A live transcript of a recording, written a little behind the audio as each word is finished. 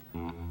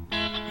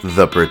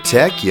The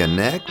Protect Your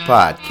Neck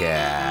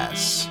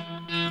Podcast.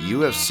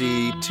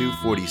 UFC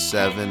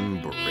 247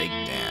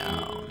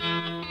 breakdown.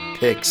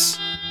 Picks,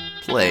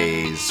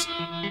 plays,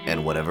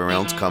 and whatever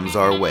else comes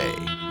our way.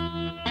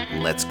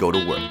 Let's go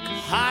to work.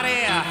 Hot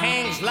air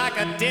hangs like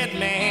a dead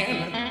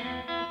man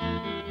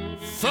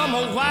from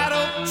a white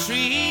oak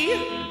tree.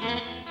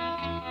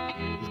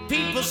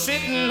 People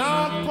sitting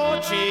on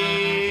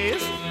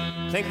porches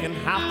thinking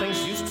how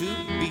things used to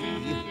be.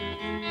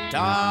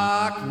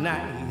 Dark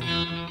night.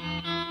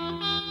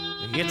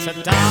 It's a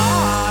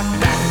dark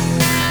night.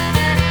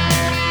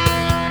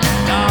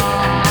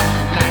 Dark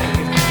night.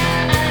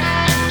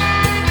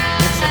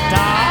 It's a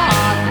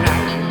dark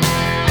night.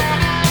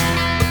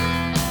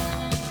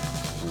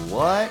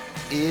 What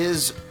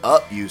is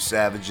up, you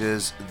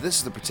savages? This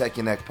is the Protect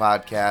Your Neck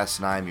Podcast,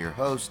 and I'm your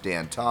host,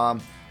 Dan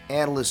Tom.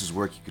 Analyst is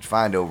work you could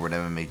find over at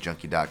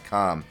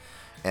MMAJunkie.com.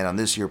 And on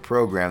this here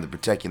program, the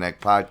Protect Your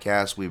Neck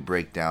Podcast, we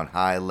break down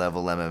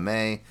high-level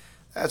MMA.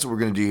 That's what we're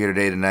going to do here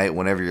tonight,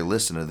 whenever you're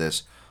listening to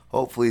this.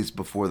 Hopefully it's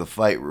before the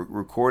fight.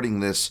 Recording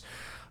this,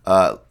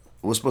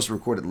 we're supposed to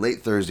record it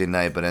late Thursday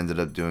night, but ended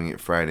up doing it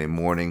Friday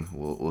morning.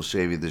 We'll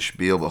shave you the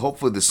spiel, but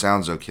hopefully this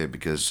sounds okay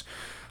because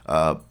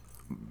part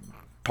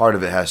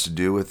of it has to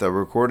do with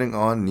recording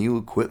on new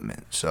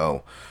equipment.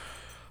 So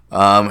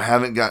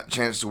haven't got a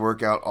chance to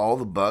work out all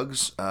the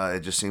bugs.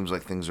 It just seems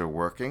like things are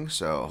working.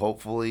 So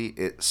hopefully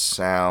it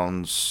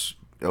sounds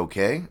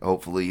okay.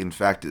 Hopefully, in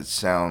fact, it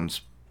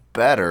sounds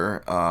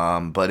better.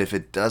 But if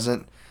it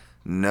doesn't,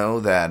 know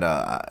that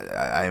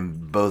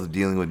I'm both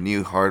dealing with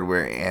new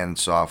hardware and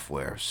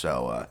software.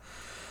 So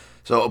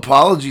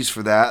apologies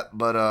for that,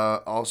 but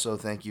also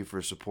thank you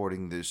for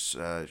supporting this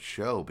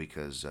show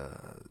because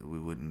it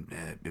wouldn't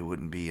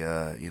be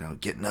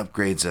getting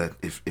upgrades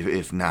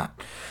if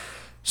not.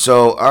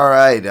 So, all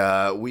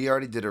right, we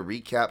already did a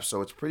recap,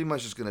 so it's pretty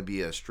much just going to be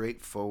a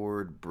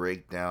straightforward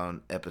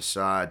breakdown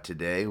episode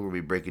today where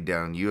we break it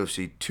down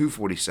UFC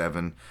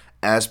 247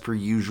 as per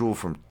usual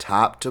from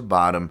top to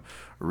bottom,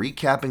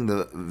 recapping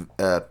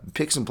the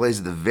picks and plays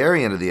at the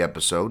very end of the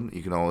episode.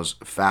 You can always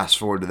fast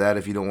forward to that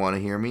if you don't want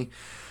to hear me.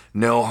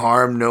 No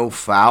harm, no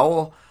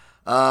foul.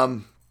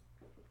 And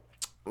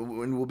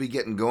we'll be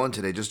getting going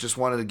today. Just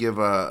wanted to give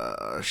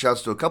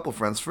shouts to a couple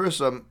friends.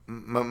 First,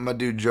 my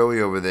dude Joey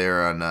over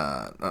there on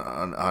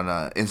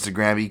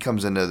Instagram. He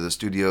comes into the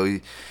studio.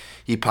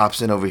 He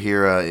pops in over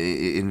here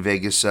in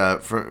Vegas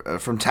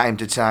from time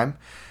to time.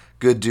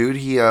 Good dude.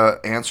 He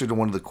answered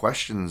one of the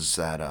questions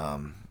that I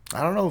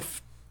don't know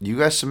if you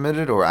guys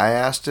submitted or I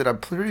asked it. I'm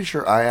pretty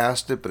sure I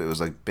asked it, but it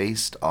was like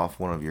based off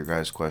one of your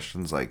guys'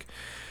 questions. Like,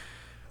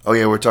 oh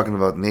yeah, we're talking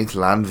about Nate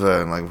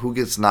Landwehr and like who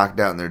gets knocked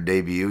out in their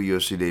debut,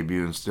 UFC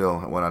debut, and still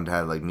went on to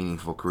have like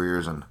meaningful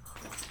careers. And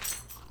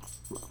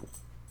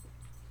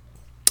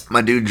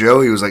my dude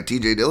Joe, he was like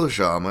TJ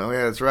Dillashaw. I'm like, oh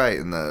yeah, that's right.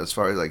 And as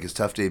far as like his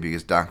tough debut, he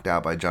gets knocked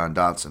out by John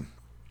Dodson.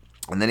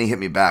 And then he hit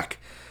me back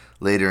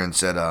later and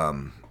said,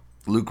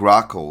 Luke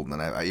Rockhold, and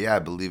I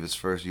believe his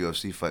first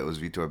UFC fight was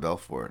Vitor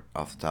Belfort,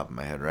 off the top of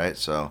my head, right?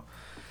 So,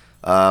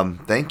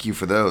 thank you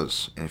for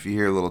those. And if you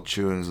hear little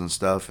chewings and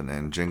stuff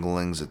and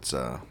jinglings, it's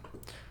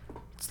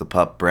the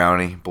pup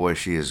Brownie. Boy,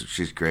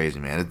 she's crazy,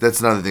 man. That's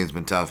another thing that's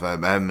been tough. I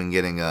haven't been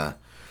getting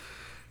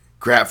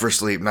crap for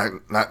sleep.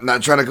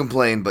 Not trying to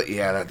complain, but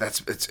yeah,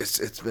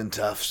 it's been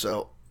tough.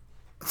 So,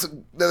 that's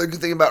another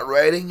good thing about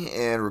writing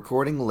and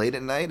recording late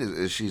at night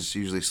is she's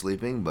usually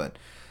sleeping, but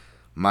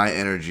my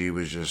energy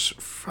was just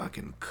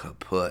fucking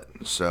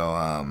kaput.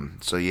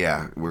 So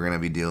yeah, we're gonna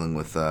be dealing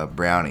with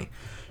Brownie.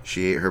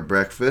 She ate her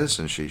breakfast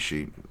and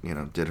she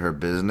did her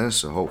business.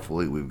 So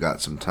hopefully we've got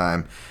some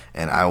time,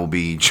 and I will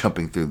be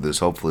jumping through this.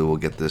 Hopefully we'll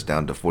get this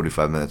down to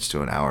 45 minutes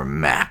to an hour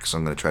max.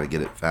 I'm gonna try to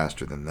get it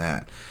faster than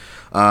that.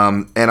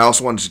 And I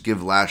also want to just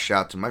give last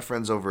shout to my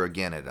friends over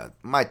again at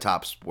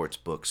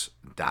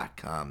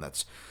mytopsportsbooks.com.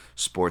 That's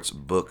sports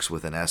books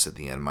with an S at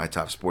the end,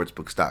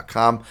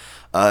 mytopsportsbooks.com.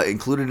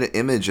 Included an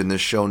image in the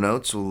show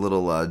notes with a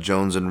little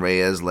Jones and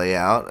Reyes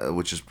layout,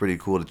 which is pretty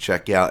cool to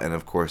check out. And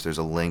of course, there's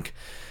a link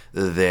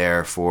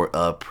there for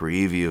a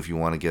preview. If you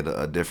want to get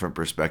a different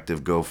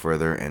perspective, go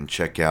further and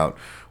check out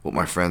what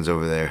my friends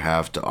over there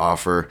have to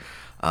offer.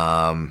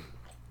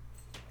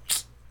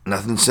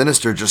 Nothing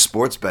sinister, just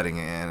sports betting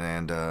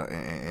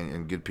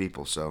and good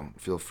people. So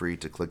feel free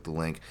to click the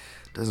link.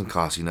 Doesn't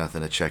cost you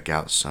nothing to check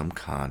out some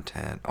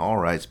content. All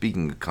right,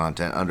 speaking of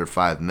content, under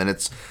 5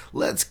 minutes,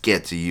 let's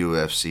get to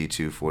UFC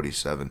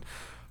 247. Of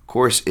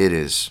course, it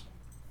is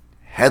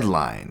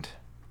headlined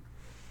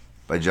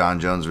by John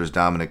Jones versus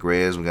Dominic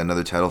Reyes. We got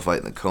another title fight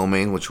in the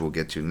co-main, which we'll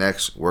get to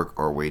next. Work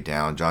our way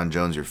down. John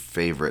Jones, your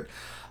favorite,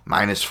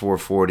 minus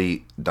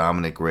 440.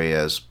 Dominic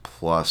Reyes,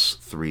 plus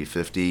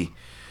 350.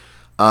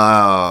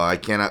 I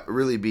cannot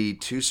really be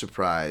too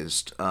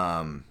surprised.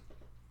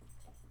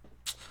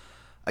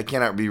 I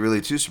cannot be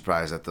really too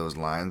surprised at those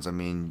lines. I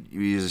mean,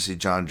 you usually see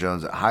John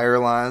Jones at higher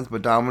lines,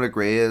 but Dominic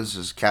Reyes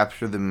has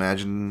captured the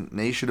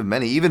imagination of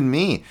many, even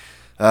me.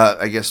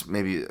 I guess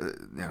maybe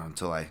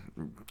until I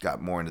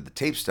got more into the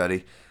tape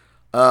study.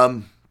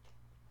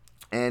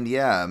 And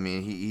yeah, I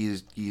mean, he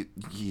is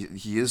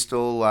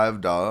still a live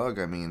dog.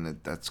 I mean,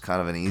 that's kind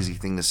of an easy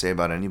thing to say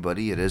about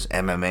anybody. It is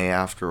MMA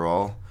after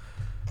all,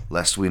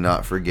 lest we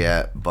not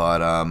forget.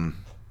 But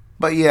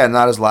yeah,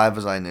 not as live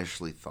as I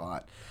initially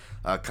thought.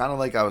 Kind of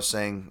like I was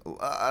saying,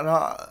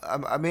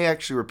 I may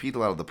actually repeat a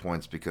lot of the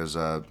points because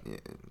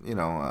you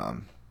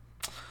know,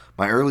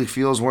 my early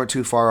feels weren't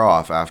too far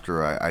off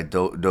after I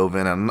dove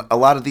in. And a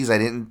lot of these I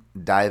didn't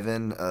dive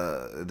in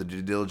the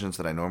due diligence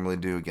that I normally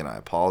do. Again, I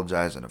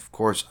apologize, and of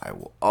course, I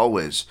will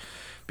always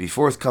be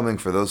forthcoming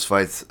for those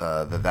fights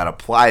that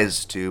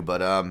applies to.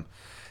 But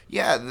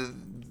yeah,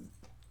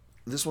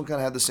 this one kind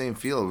of had the same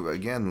feel.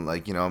 Again,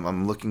 like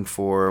I'm looking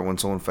for when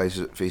someone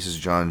faces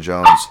John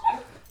Jones,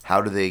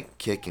 how do they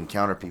kick and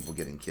counter people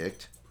getting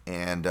kicked?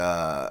 And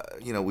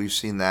we've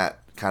seen that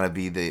kind of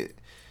be the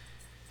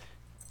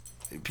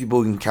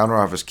people who can counter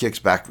off his kicks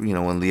back, when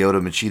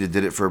Lyoto Machida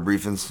did it for a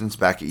brief instance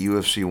back at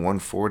UFC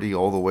 140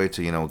 all the way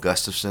to,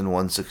 Gustafson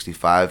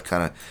 165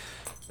 kind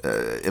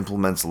of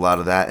implements a lot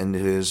of that into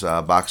his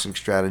boxing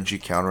strategy,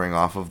 countering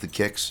off of the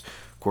kicks.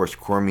 Of course,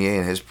 Cormier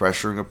and his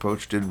pressuring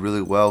approach did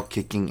really well,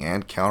 kicking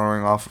and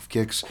countering off of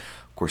kicks.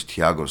 Of course,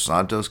 Thiago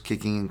Santos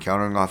kicking and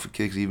countering off of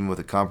kicks, even with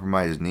a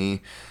compromised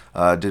knee,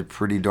 did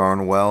pretty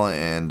darn well.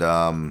 And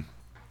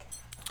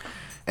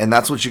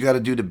that's what you got to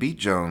do to beat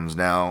Jones.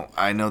 Now,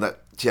 I know that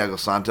Thiago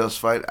Santos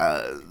fight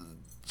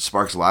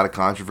sparks a lot of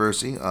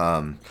controversy.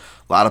 A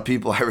lot of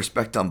people I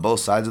respect on both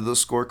sides of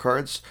those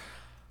scorecards.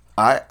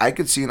 I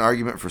could see an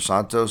argument for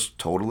Santos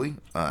totally,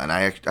 and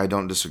I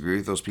don't disagree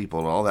with those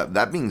people at all.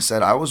 That being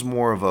said, I was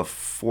more of a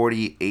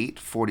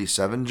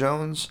 48-47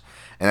 Jones,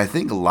 and I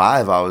think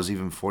live I was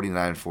even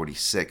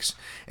 49-46,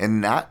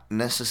 and not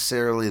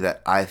necessarily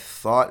that I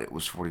thought it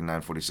was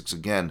 49-46.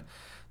 Again,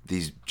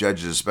 these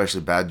judges,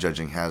 especially bad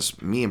judging, has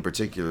me in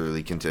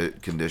particularly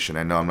condition.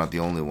 I know I'm not the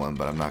only one,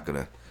 but I'm not going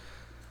to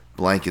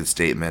blanket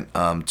statement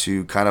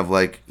to kind of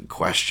like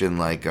question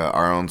like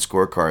our own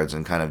scorecards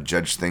and kind of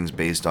judge things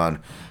based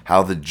on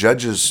how the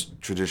judges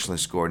traditionally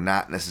score,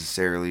 not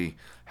necessarily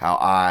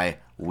how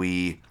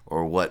we,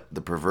 or what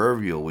the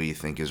proverbial we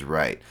think is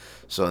right.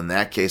 So in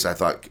that case, I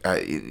thought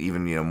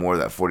even more of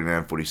that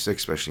 49-46,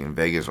 especially in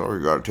Vegas,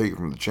 you got to take it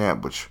from the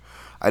champ, which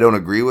I don't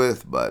agree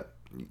with, but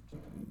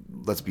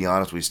let's be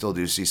honest, we still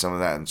do see some of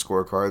that in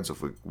scorecards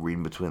if we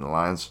read between the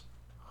lines.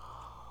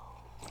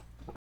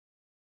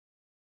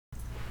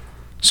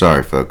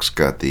 Sorry, folks,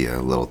 got the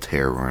little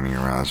tear running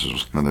around. This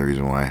is another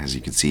reason why, as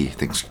you can see,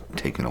 things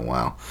taking a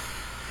while.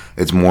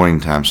 It's morning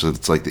time, so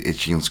it's like the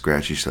itchy and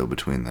scratchy show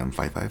between them.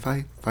 Fight. So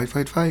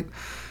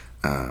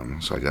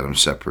I got them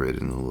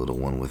separated, and the little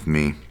one with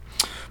me.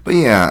 But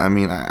yeah, I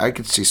mean, I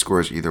could see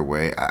scores either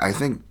way. I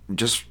think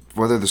just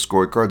whether the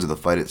scorecards of the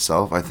fight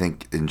itself, I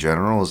think in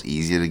general is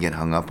easier to get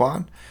hung up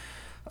on.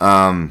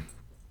 And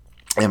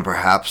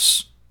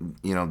perhaps,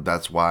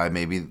 that's why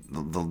maybe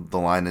the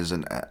line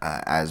isn't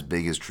as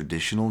big as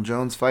traditional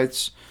Jones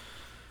fights.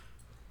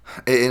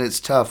 And it's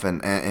tough,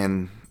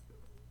 and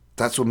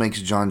that's what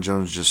makes John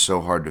Jones just so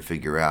hard to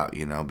figure out,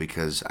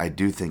 because I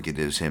do think it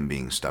is him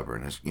being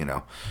stubborn,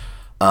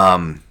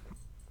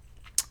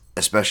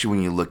 especially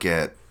when you look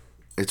at,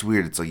 it's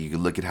weird. It's like you could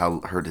look at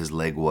how hurt his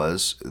leg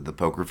was, the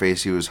poker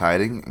face he was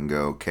hiding, and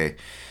go, okay,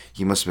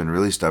 he must have been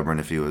really stubborn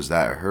if he was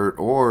that hurt.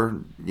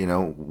 Or,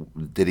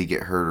 did he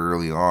get hurt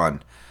early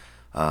on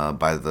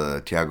by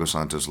the Thiago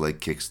Santos leg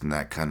kicks, and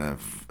that kind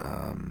of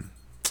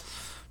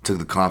took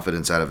the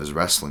confidence out of his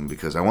wrestling?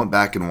 Because I went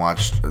back and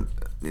watched,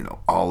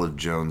 all of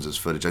Jones's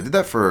footage. I did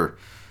that for,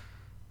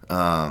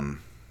 I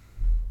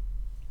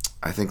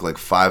think, like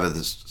 5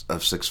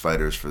 of 6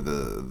 fighters for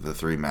the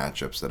 3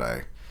 matchups that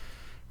I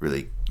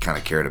really kind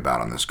of cared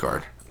about on this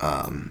card.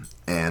 And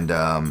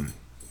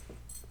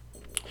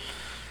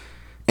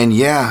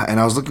yeah,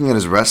 and I was looking at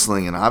his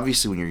wrestling, and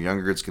obviously when you're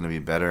younger, it's going to be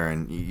better.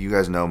 And you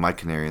guys know my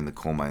canary in the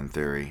coal mine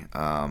theory,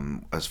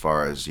 as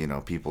far as,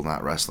 people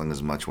not wrestling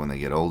as much when they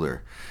get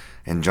older.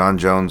 And John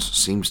Jones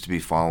seems to be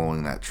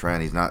following that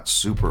trend. He's not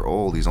super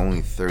old. He's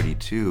only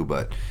 32,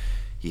 but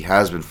he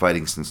has been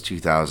fighting since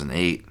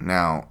 2008.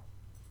 Now,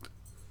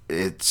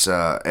 it's,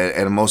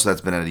 and most of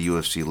that's been at a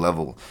UFC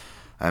level.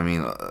 I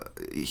mean,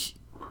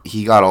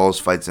 he got all his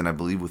fights in, I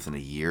believe, within a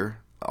year.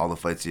 All the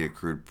fights he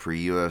accrued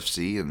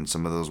pre-UFC, and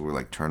some of those were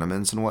like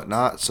tournaments and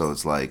whatnot. So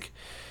it's like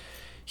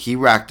he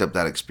racked up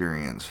that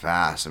experience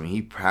fast. I mean,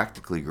 he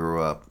practically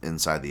grew up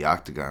inside the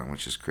octagon,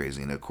 which is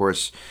crazy. And of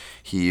course,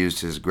 he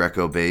used his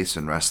Greco base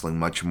and wrestling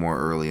much more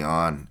early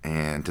on,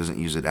 and doesn't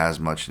use it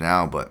as much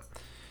now. But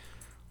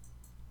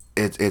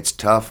it's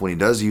tough when he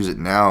does use it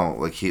now.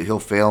 Like he'll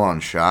fail on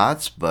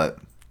shots, but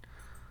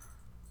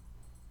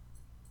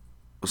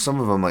some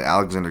of them, like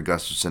Alexander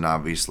Gustafsson,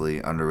 obviously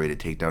underrated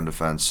takedown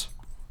defense.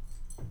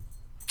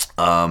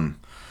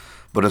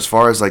 But as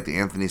far as like the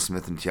Anthony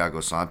Smith and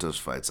Thiago Santos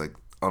fights, like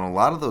on a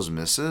lot of those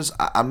misses,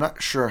 I'm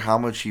not sure how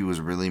much he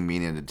was really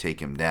meaning to take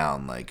him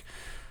down. Like,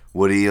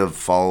 would he have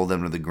followed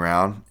them to the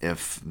ground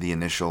if the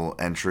initial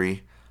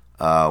entry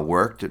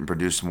worked and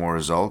produced more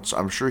results?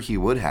 I'm sure he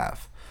would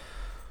have.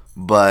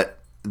 But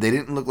they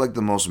didn't look like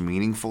the most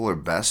meaningful or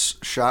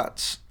best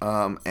shots.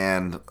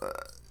 And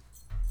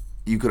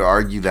you could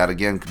argue that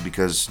again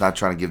because not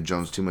trying to give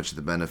Jones too much of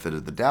the benefit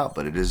of the doubt,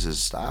 but it is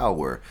his style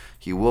where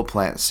he will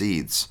plant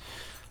seeds.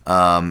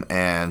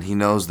 And he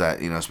knows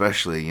that,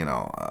 especially,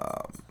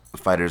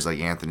 fighters like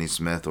Anthony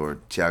Smith or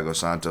Thiago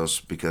Santos,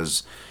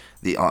 because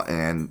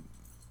and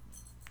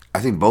I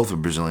think both were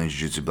Brazilian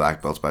Jiu-Jitsu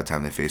black belts by the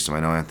time they faced him. I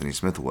know Anthony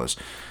Smith was.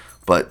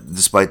 But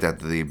despite that,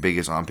 the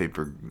biggest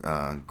on-paper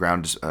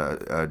ground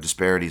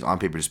disparities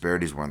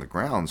were on the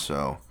ground.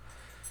 So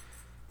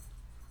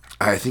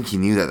I think he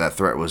knew that that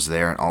threat was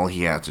there, and all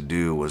he had to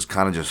do was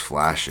kind of just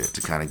flash it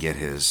to kind of get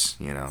his,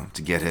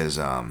 to get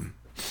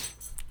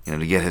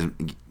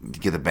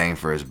the bang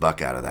for his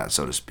buck out of that,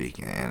 so to speak.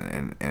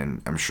 And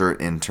I'm sure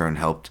it in turn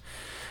helped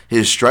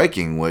his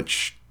striking,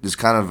 which is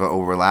kind of an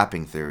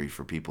overlapping theory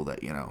for people that,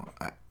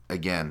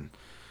 again,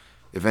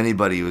 if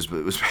anybody was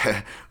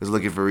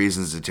looking for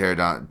reasons to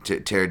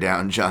tear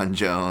down John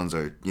Jones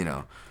or,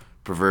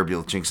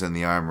 proverbial chinks in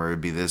the armor, it'd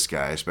be this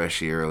guy,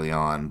 especially early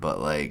on. But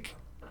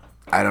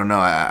I don't know.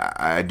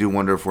 I do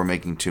wonder if we're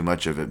making too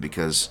much of it,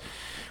 because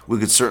we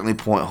could certainly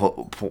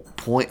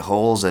point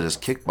holes at his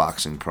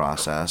kickboxing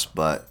process,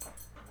 but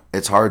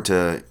it's hard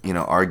to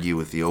argue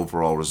with the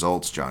overall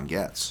results John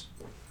gets.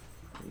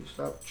 Can you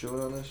stop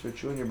chewing on this? You're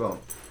chewing your bone.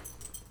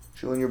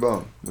 Chewing your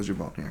bone. Where's your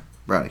bone? Here,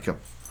 Brownie, come.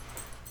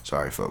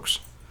 Sorry, folks.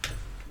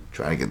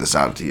 Trying to get this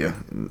out to you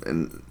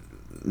and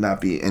not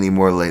be any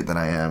more late than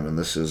I am, and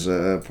this is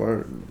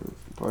part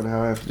of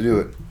how I have to do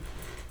it.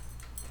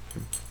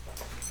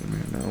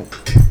 No.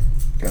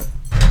 Okay.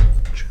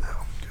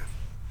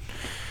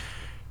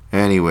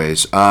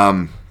 Anyways,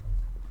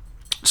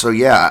 so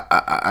yeah,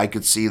 I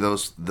could see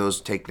those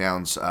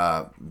takedowns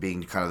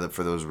being kind of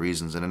for those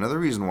reasons, and another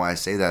reason why I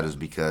say that is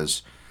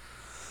because,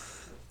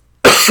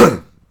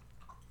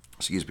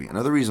 excuse me.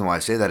 Another reason why I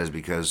say that is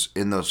because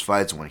in those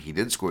fights when he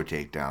did score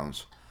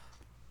takedowns,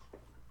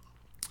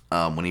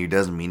 when he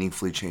does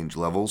meaningfully change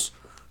levels,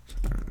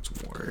 some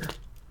water here.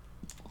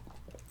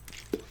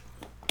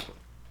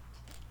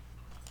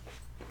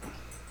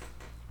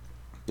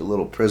 The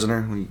little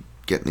prisoner, what are you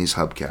getting these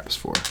hubcaps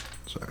for?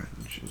 Sorry,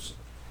 just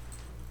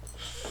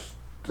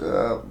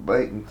stop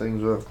biting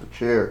things off the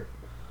chair.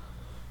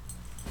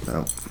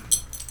 No.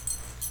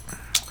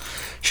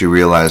 She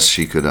realized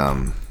she could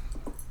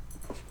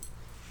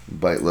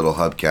bite little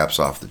hubcaps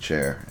off the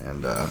chair,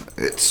 and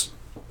it's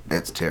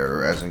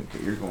terrorizing.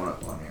 You're going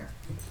up on here.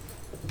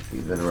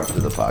 You've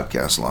interrupted the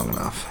podcast long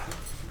enough.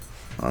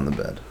 On the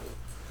bed.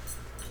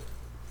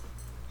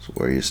 So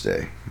where you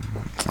stay.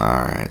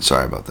 Alright,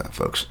 sorry about that,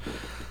 folks.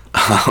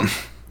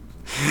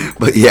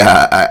 But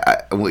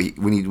yeah,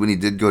 when he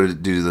did go to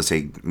do those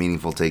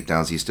meaningful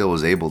takedowns, he still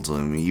was able to.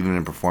 I mean, even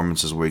in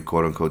performances where he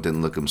quote unquote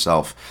didn't look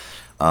himself,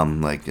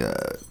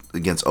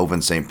 against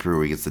Oven St.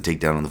 Preux, he gets the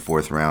takedown in the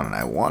 4th round, and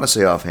I want to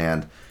say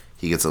offhand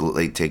he gets a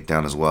late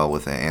takedown as well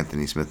with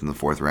Anthony Smith in the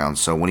 4th round.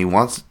 So when he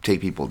wants to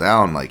take people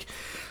down, it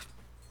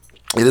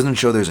doesn't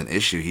show there's an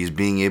issue. He's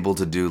being able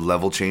to do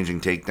level-changing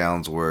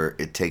takedowns where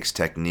it takes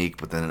technique,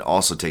 but then it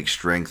also takes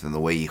strength and the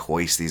way he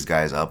hoists these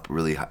guys up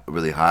really,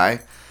 really high.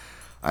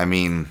 I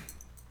mean,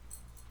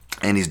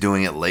 and he's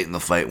doing it late in the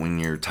fight when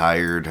you're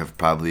tired, have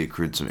probably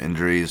accrued some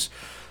injuries.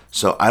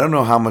 So I don't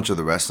know how much of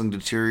the wrestling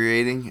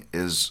deteriorating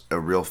is a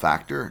real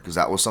factor, because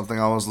that was something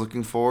I was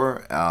looking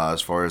for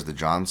as far as the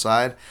John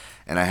side,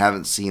 and I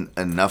haven't seen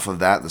enough of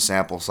that. The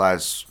sample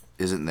size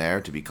isn't there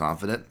to be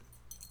confident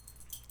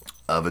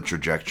of a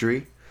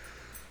trajectory.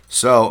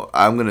 So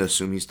I'm going to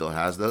assume he still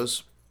has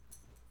those.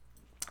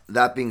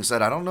 That being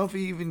said, I don't know if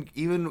he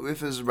even if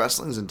his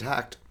wrestling's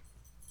intact.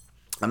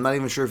 I'm not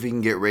even sure if he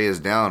can get Reyes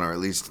down, or at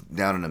least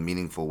down in a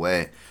meaningful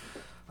way.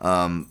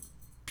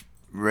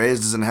 Reyes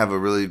doesn't have a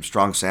really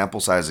strong sample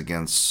size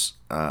against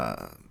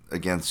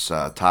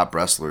top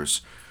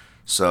wrestlers,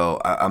 so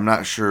I'm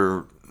not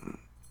sure.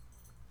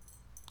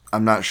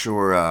 I'm not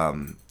sure. I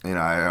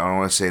don't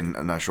want to say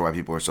I'm not sure why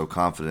people are so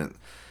confident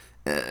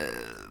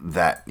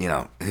that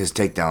his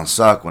takedowns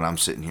suck when I'm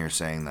sitting here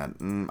saying that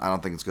I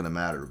don't think it's going to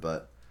matter.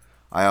 But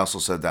I also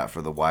said that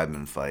for the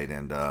Weidman fight,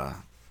 and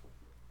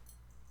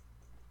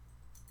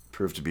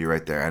proved to be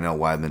right there. I know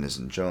Weidman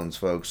isn't Jones,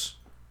 folks.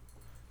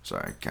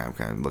 Sorry, I'm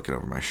kind of looking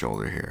over my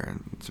shoulder here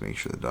and to make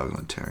sure the dog's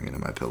not tearing into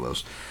my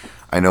pillows.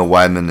 I know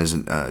Weidman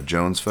isn't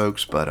Jones,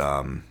 folks, but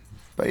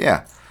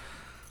yeah,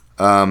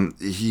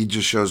 he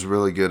just shows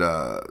really good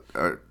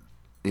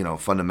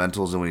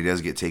fundamentals, and when he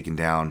does get taken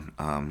down,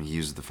 he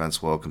uses the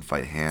fence well, can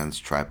fight hands,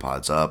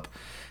 tripods up,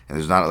 and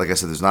there's not, like I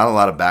said, there's not a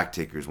lot of back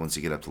takers once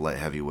you get up to light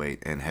heavyweight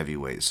and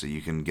heavyweight, so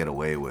you can get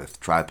away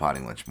with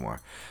tripoding much more,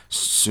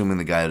 assuming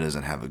the guy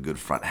doesn't have a good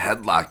front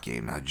headlock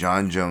game. Now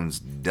John Jones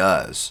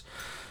does,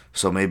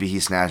 so maybe he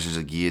snatches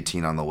a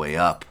guillotine on the way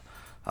up,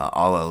 a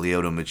la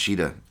Lyoto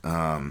Machida,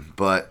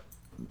 but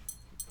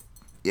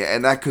yeah,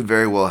 and that could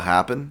very well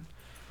happen.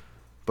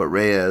 But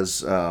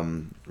Reyes'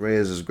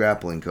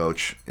 grappling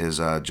coach is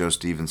Joe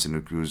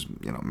Stevenson, who's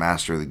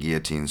master of the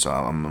guillotine. So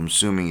I'm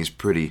assuming he's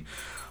pretty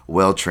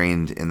well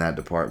trained in that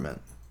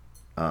department.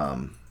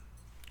 1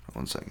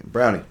 second,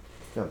 Brownie.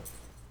 Come.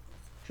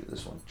 Chew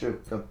this one. Chew.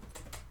 Come.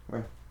 Come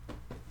here.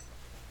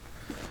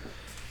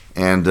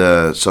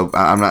 And so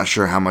I'm not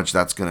sure how much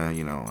that's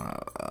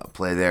gonna,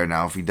 play there.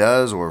 Now, if he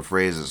does, or if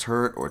Reyes is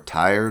hurt or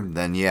tired,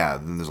 then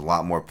then there's a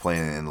lot more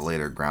playing in the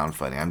later ground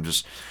fighting.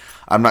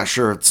 I'm not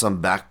sure it's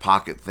some back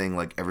pocket thing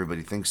like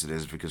everybody thinks it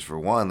is, because for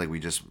one, like we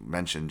just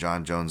mentioned,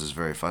 John Jones is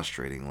very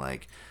frustrating.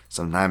 Like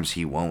sometimes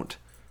he won't.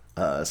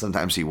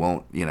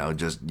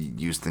 Just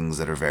use things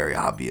that are very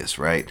obvious,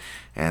 right?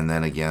 And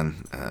then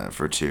again,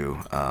 for two,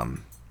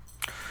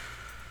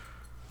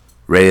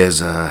 Reyes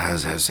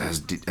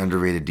has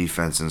underrated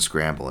defense and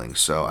scrambling,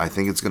 so I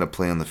think it's going to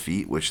play on the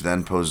feet, which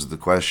then poses the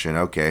question: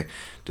 okay,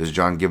 does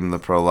John give him the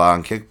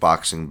prolonged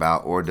kickboxing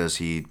bout, or does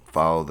he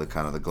follow the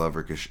kind of the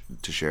Glover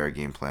Teixeira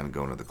game plan and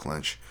go into the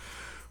clinch?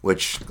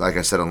 Which, like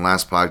I said on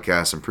last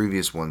podcast and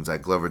previous ones,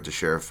 that Glover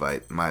Teixeira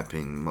fight, in my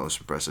opinion, most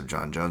impressive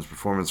John Jones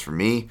performance for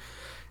me,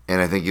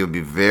 and I think it would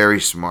be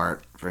very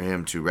smart for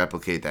him to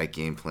replicate that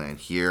game plan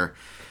here.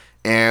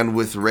 And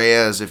with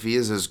Reyes, if he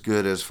is as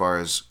good as far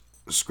as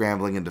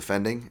scrambling and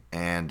defending,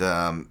 and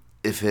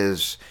if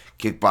his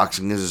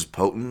kickboxing is as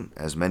potent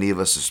as many of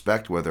us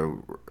suspect,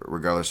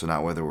 regardless of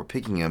not whether we're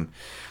picking him,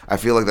 I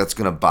feel like that's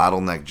going to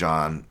bottleneck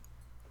John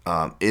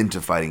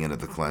into fighting into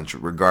the clinch,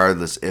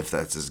 regardless if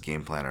that's his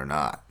game plan or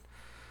not.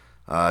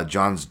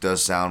 John's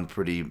does sound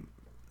pretty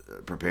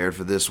prepared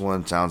for this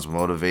one, sounds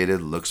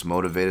motivated, looks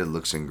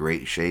in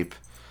great shape.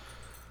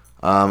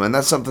 And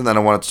that's something that I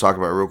wanted to talk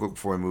about real quick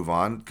before we move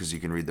on, because you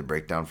can read the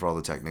breakdown for all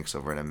the techniques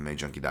over at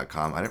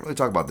MMAJunkie.com. I didn't really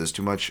talk about this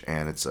too much,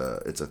 and it's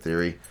a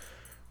theory,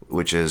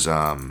 which is,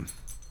 and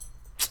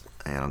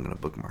I'm going to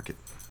bookmark it.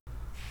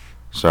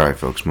 Sorry,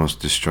 folks, most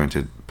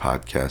disjointed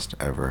podcast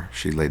ever.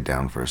 She laid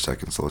down for a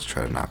second, so let's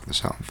try to knock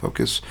this out and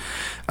focus.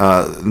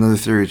 Another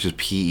theory is just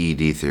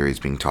PED theory is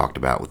being talked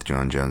about with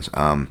John Jones.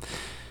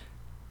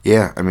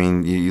 Yeah, I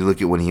mean, you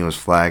look at when he was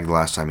flagged,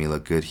 last time he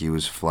looked good, he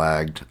was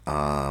flagged.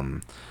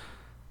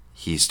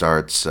 He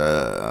starts,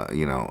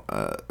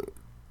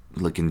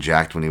 looking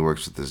jacked when he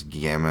works with this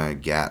Gamma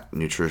Gat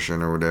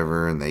Nutrition or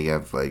whatever, and they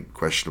have, like,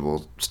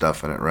 questionable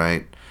stuff in it,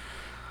 right?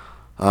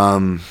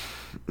 You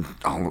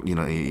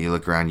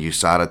look around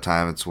USADA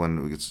time, it's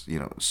when it gets,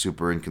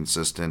 super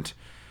inconsistent.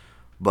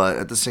 But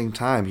at the same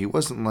time, he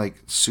wasn't,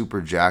 like,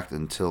 super jacked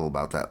until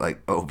about that,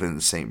 like,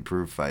 open St.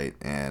 Preux fight,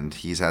 and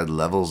he's had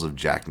levels of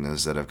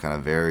jackedness that have kind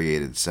of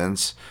variated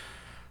since.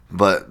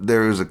 But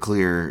there is a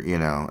clear,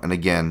 and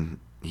again,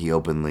 he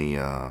openly,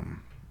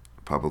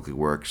 publicly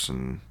works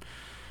and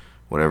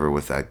whatever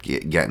with that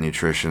Get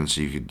Nutrition,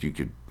 so you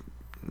could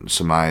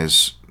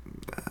surmise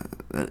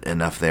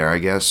enough there, I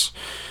guess,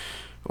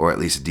 or at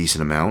least a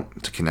decent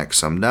amount to connect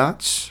some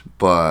dots.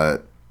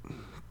 But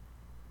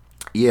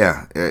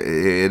yeah,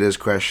 it is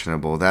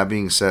questionable. That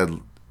being said,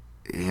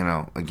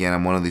 again,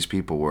 I'm one of these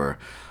people where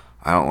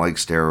I don't like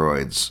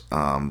steroids,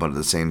 but at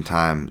the same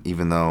time,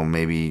 even though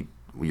maybe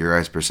your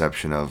guys'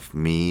 perception of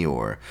me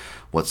or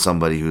what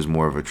somebody who's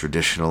more of a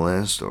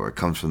traditionalist or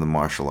comes from the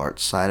martial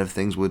arts side of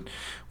things would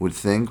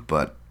think,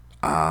 but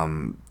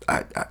I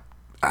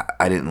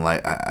didn't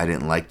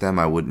like them.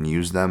 I wouldn't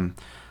use them.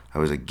 I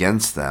was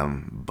against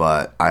them,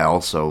 but I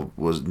also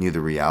knew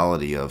the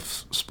reality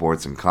of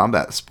sports and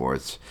combat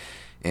sports.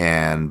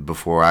 And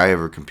before I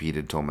ever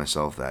competed, told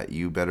myself that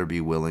you better be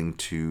willing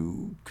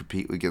to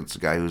compete against a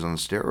guy who's on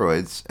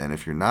steroids, and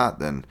if you're not,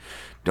 then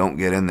don't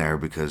get in there,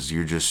 because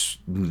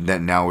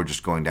now we're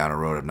just going down a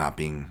road of not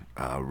being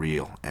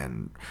real.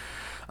 And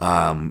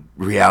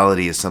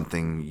reality is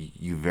something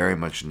you very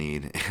much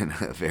need in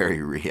a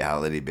very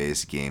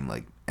reality-based game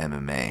like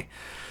MMA.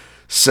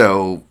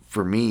 So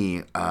for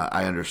me,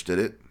 I understood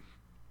it,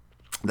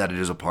 that it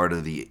is a part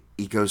of the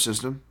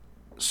ecosystem.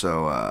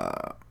 So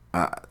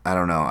I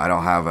don't know. I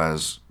don't have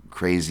as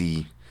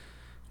crazy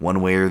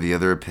one way or the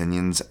other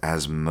opinions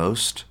as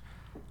most.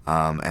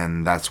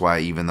 And that's why,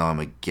 even though I'm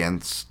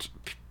against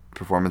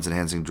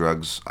performance-enhancing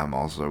drugs, I'm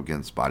also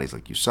against bodies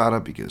like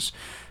USADA, because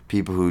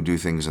people who do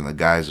things in the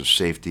guise of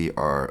safety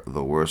are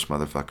the worst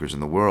motherfuckers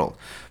in the world.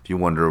 If you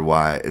wonder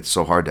why it's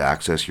so hard to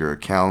access your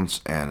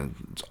accounts and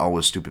it's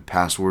always stupid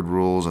password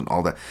rules and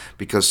all that,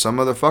 because some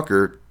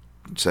motherfucker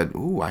said,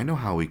 "Ooh, I know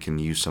how we can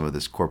use some of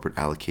this corporate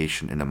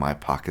allocation into my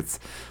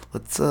pockets.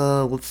 Let's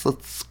go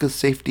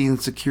safety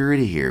and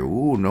security here.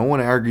 Ooh, no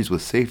one argues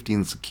with safety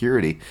and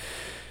security."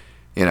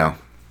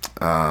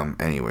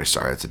 Anyway,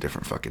 sorry, it's a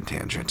different fucking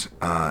tangent.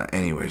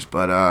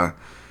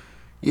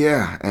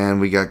 Yeah, and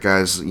we got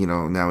guys,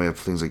 now we have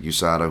things like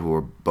USADA who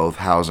are both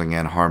housing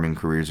and harming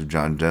careers of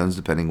John Jones,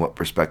 depending what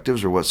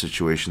perspectives or what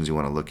situations you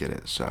want to look at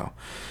it. So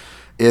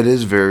it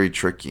is very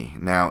tricky.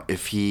 Now,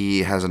 if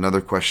he has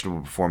another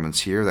questionable performance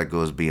here that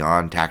goes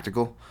beyond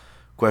tactical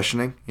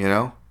questioning,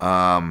 then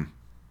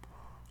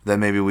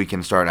maybe we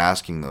can start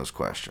asking those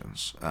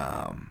questions.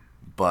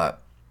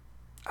 But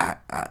I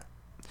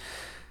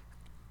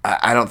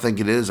don't think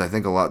it is. I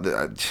think a lot.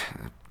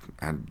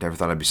 I never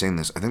thought I'd be saying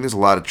this. I think there's a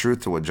lot of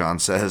truth to what John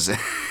says,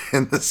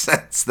 in the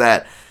sense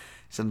that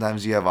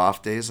sometimes you have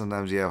off days,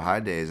 sometimes you have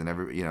high days, and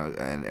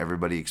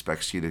everybody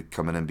expects you to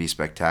come in and be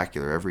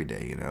spectacular every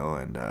day,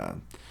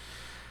 and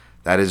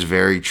That is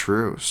very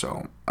true.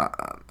 So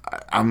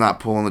I'm not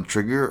pulling the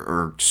trigger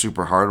or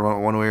super hard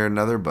one way or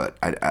another, but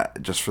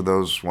just for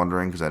those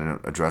wondering, because I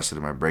didn't address it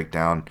in my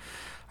breakdown,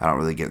 I don't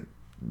really get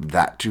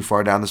that too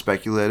far down the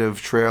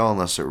speculative trail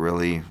unless it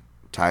really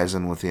ties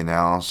in with the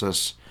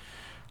analysis.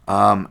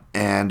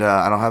 And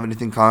I don't have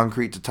anything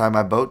concrete to tie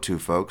my boat to,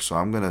 folks, so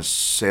I'm going to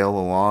sail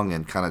along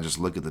and kind of just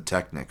look at the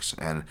techniques.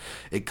 And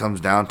it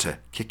comes down to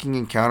kicking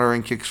and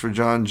countering kicks for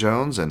John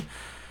Jones and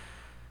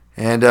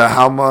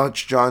how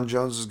much John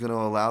Jones is going to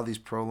allow these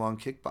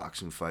prolonged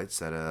kickboxing fights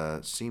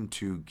that seem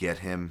to get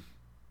him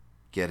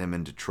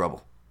into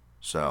trouble.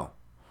 So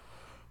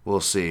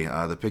we'll see.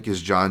 The pick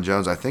is John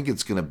Jones. I think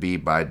it's going to be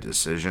by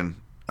decision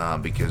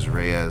because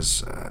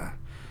Reyes,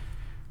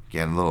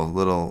 again,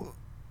 little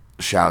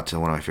shout to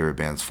one of my favorite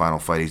bands, Final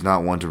Fight. He's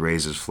not one to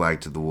raise his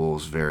flag to the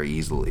wolves very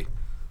easily.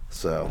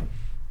 So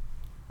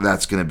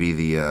that's going to be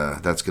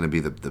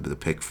the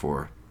pick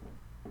for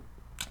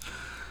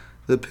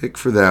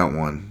that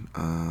one.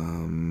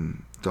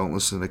 Don't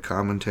listen to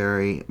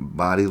commentary.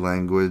 Body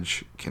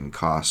language can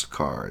cost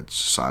cards.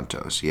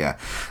 Santos, yeah,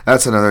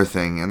 that's another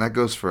thing, and that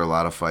goes for a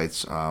lot of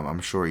fights.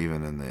 I'm sure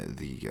even in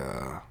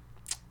the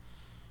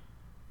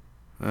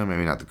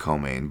maybe not the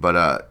co-main, but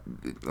a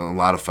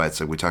lot of fights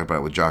like we talked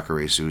about with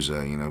Jacare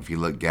Souza. You know, if you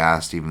look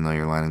gassed, even though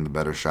you're landing the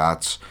better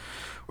shots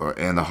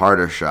and the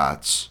harder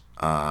shots,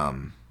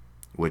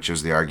 which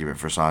is the argument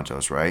for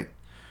Santos, right?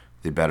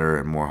 The better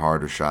and more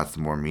harder shots,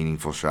 the more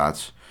meaningful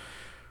shots.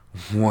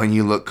 When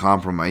you look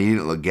compromised, you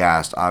didn't look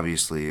gassed.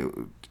 Obviously,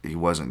 he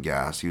wasn't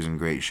gassed. He was in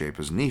great shape.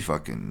 His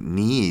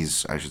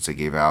knees, I should say,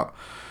 gave out.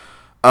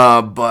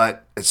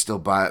 But it's still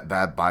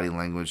bad body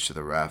language to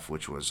the ref,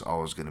 which was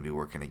always going to be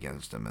working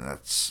against him. And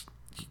that's,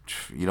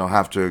 you don't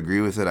have to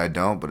agree with it. I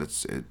don't, but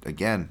it's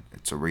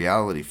a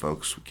reality,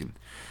 folks. We can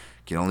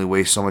only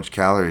waste so much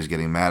calories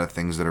getting mad at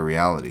things that are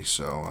reality.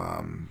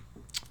 So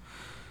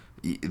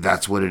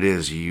that's what it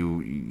is.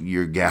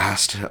 You're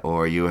gassed,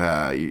 or you're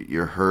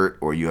hurt,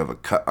 or you have a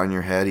cut on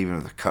your head, even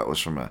if the cut was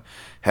from a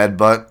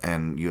headbutt,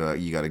 and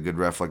you got a good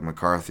ref like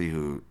McCarthy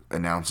who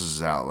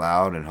announces it out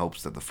loud and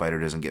hopes that the fighter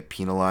doesn't get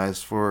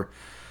penalized for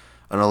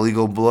an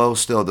illegal blow.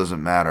 Still, it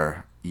doesn't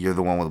matter. You're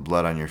the one with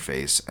blood on your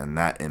face, and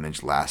that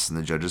image lasts in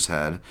the judge's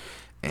head,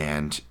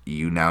 and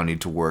you now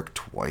need to work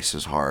twice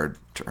as hard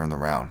to earn the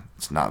round.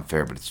 It's not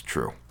fair, but it's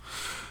true.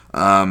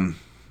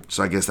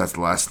 So I guess that's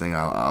the last thing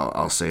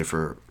I'll say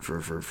for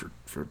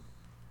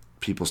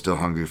people still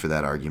hungry for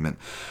that argument.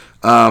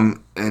 And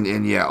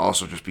yeah,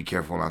 also just be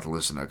careful not to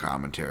listen to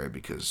commentary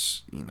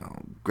because,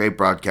 great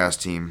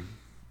broadcast team,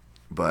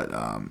 but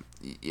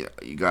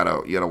you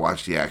gotta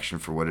watch the action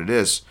for what it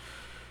is.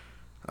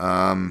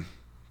 All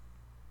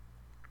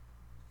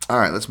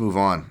right, let's move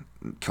on.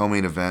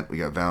 Co-main event, we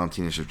got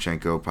Valentina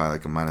Shevchenko probably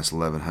like a minus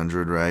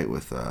 1100, right?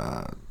 With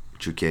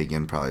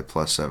Chookagian probably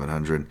plus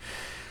 700.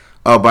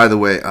 Oh, by the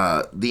way,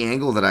 the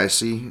angle that I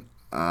see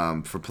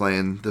for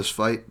playing this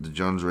fight, the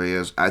Jones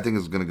Reyes, I think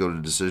is going to go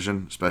to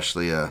decision,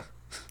 especially if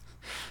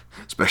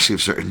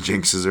certain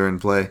jinxes are in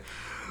play.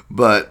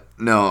 But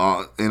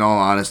no, in all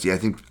honesty, I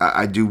think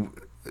I do.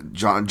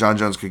 John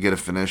Jones could get a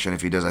finish, and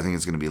if he does, I think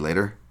it's going to be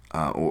later.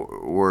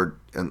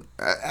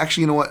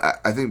 Actually, you know what?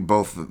 I think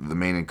both the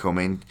main and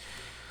co-main.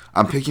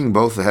 I'm picking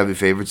both the heavy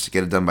favorites to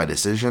get it done by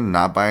decision,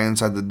 not by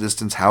inside the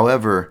distance.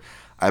 However,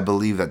 I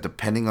believe that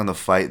depending on the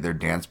fight their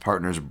dance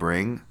partners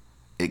bring,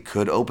 it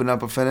could open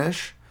up a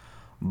finish.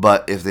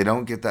 But if they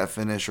don't get that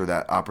finish or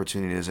that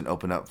opportunity doesn't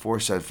open up for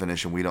said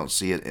finish and we don't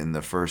see it in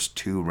the first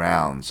 2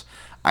 rounds,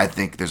 I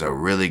think there's a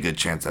really good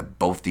chance that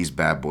both these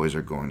bad boys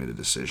are going to the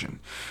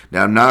decision.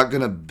 Now, I'm not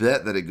going to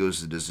bet that it goes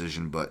to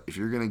decision, but if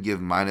you're going to give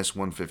minus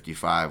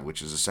 155,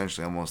 which is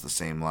essentially almost the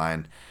same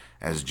line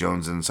as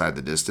Jones inside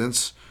the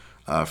distance,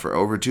 for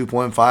over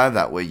 2.5,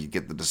 that way you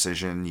get the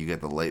decision, you get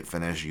the late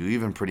finish, you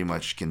even pretty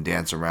much can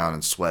dance around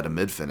and sweat a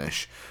mid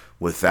finish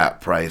with that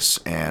price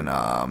and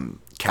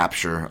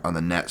capture on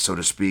the net, so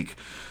to speak.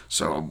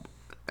 So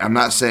I'm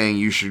not saying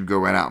you should go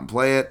right out and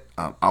play it.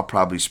 I'll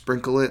probably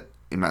sprinkle it.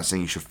 I'm not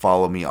saying you should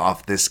follow me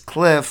off this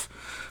cliff.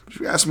 But if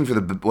you're asking me for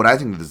what I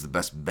think is the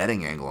best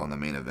betting angle on the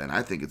main event,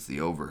 I think it's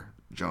the over.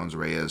 Jones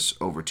Reyes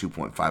over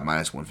 2.5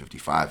 minus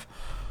 155.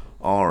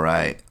 All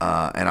right,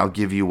 and I'll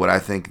give you what I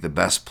think the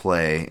best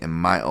play, in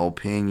my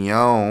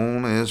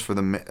opinion, is for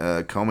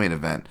the co-main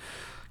event.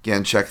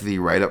 Again, check the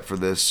write-up for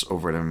this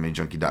over at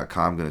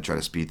MMAJunkie.com. I'm going to try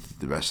to speed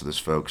through the rest of this,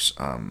 folks.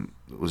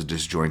 It was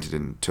disjointed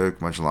and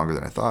took much longer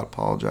than I thought.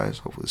 Apologize.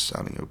 Hopefully it's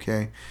sounding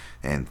okay.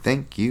 And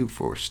thank you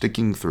for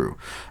sticking through.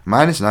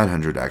 Minus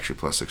 900, actually,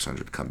 plus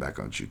 600 to come back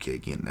on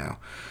Chookagian now.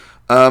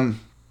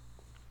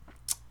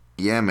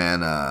 Yeah,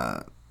 man.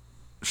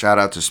 Shout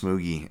out to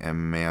Smoogie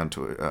MMA on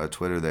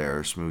Twitter there,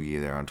 or Smoogie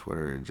there on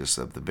Twitter. Just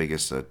the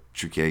biggest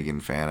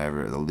Chookagian fan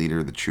ever, the leader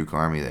of the Chook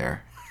Army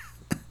there.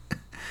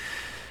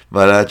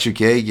 But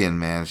Chookagian,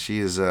 man, she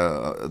is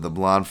the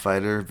blonde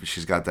fighter.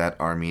 She's got that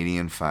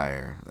Armenian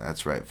fire.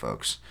 That's right,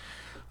 folks.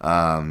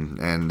 I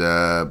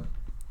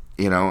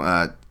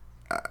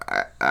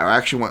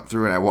actually went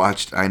through and I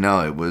watched. I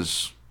know it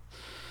was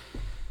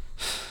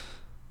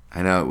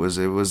I know it was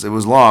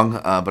long,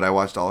 but I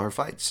watched all her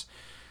fights.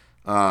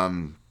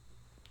 And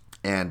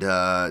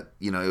it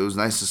was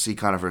nice to see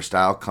kind of her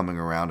style coming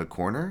around a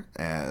corner.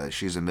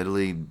 She's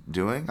admittedly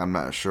doing. I'm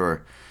not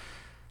sure.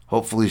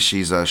 Hopefully,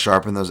 she's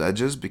sharpened those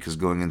edges because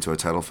going into a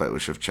title fight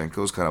with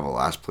Shevchenko is kind of a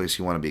last place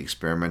you want to be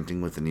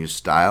experimenting with a new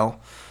style.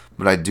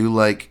 But I do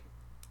like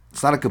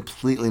it's not a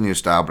completely new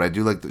style, but I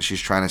do like that she's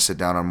trying to sit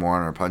down on more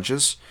on her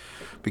punches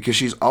because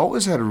she's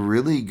always had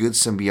really good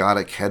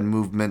symbiotic head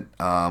movement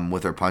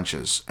with her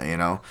punches.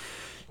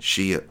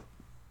 She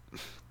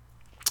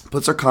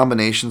puts her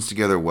combinations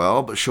together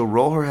well, but she'll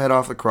roll her head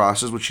off the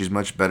crosses, which she's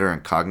much better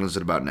and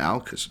cognizant about now.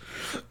 Because,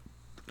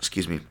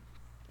 excuse me,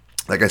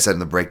 like I said in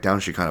the breakdown,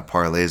 she kind of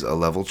parlays a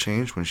level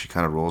change when she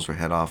kind of rolls her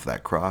head off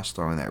that cross,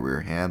 throwing that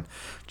rear hand,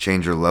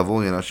 change her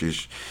level.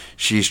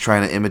 She's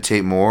trying to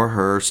imitate more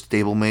her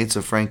stablemates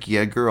of Frankie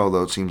Edgar,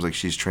 although it seems like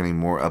she's training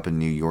more up in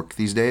New York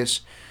these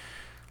days.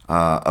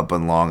 Up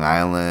in Long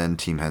Island,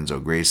 Team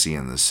Henzo Gracie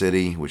in the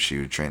city, which she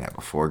would train at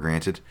before,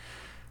 granted.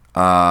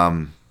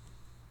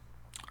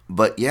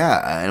 But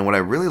yeah, and what I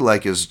really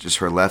like is just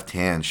her left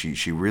hand.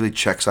 She really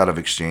checks out of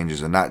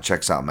exchanges and not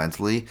checks out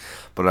mentally,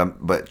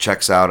 but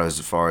checks out as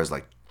far as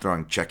like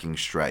throwing checking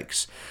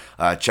strikes.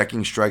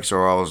 Checking strikes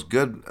are always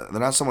good. They're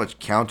not so much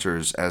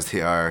counters as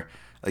they are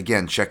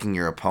again checking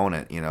your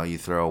opponent. You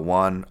throw a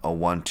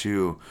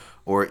 1-2,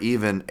 or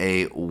even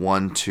a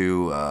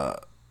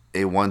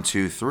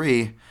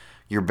 1-2-3.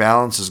 Your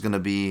balance is going to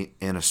be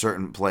in a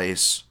certain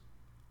place,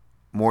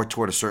 more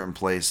toward a certain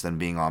place than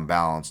being on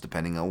balance,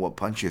 depending on what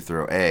punch you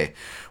throw, A,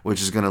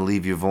 which is going to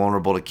leave you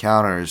vulnerable to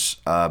counters,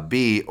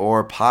 B,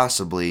 or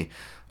possibly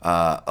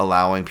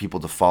allowing people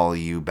to follow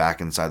you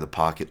back inside the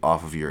pocket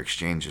off of your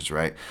exchanges,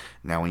 right?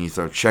 Now, when you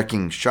throw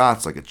checking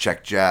shots like a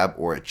check jab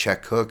or a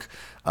check hook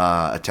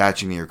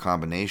attaching to your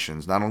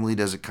combinations, not only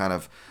does it kind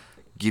of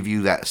give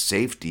you that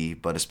safety,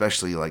 but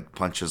especially like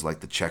punches like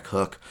the check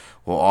hook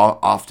will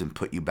often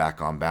put you back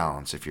on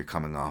balance if you're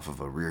coming off of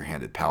a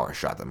rear-handed power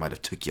shot that might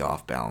have took you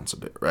off balance a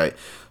bit, right?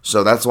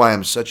 So that's why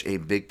I'm such a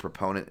big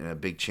proponent and a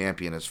big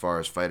champion as far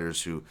as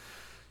fighters who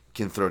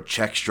can throw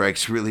check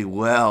strikes really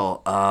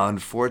well.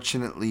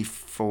 Unfortunately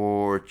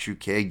for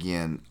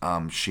Chukagian,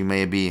 she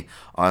may be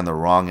on the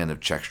wrong end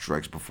of check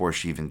strikes before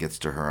she even gets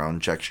to her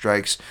own check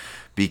strikes,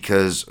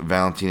 because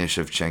Valentina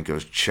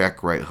Shevchenko's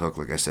check right hook,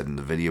 like I said in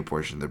the video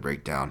portion of the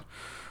breakdown,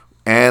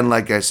 and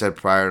like I said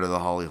prior to the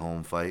Holly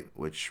Holm fight,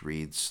 which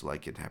reads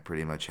like it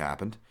pretty much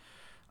happened,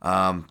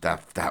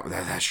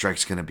 that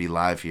strike's going to be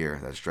live here.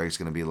 That strike's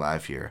going to be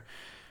live here.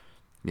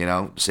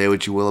 Say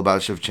what you will about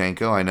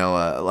Shevchenko. I know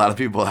a lot of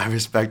people I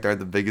respect are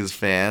the biggest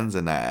fans,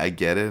 and I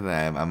get it. And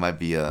I might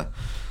be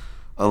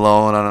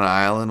alone on an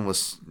island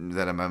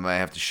that I might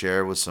have to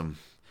share with some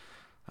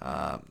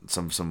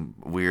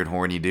weird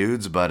horny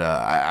dudes. But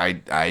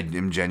I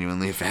am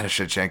genuinely a fan of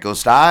Shevchenko's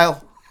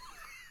style,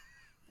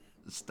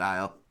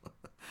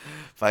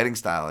 fighting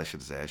style. I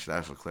should say. I should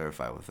actually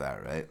clarify with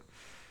that, right?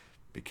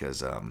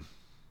 Because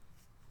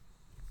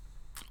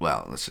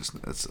well, let's just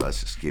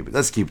keep it.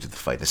 Let's keep it to the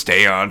fight.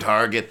 Stay on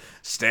target.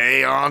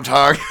 Stay on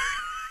target.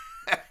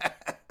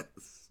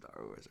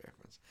 Star Wars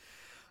reference.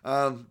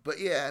 But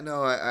yeah,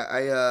 no,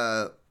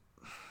 I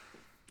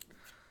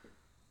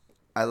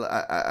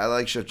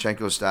like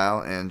Shevchenko's style,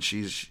 and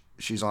she's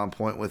on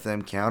point with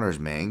them counters,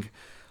 Mang.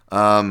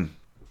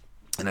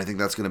 And I think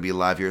that's going to be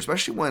live here,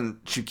 especially when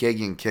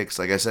Chukagian kicks.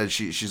 Like I said,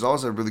 she's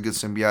always had really good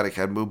symbiotic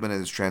head movement,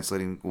 and it's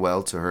translating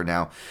well to her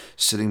now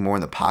sitting more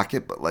in the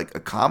pocket. But like a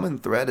common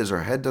thread is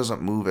her head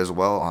doesn't move as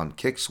well on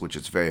kicks, which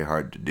it's very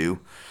hard to do.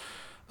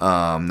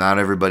 Not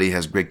everybody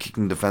has great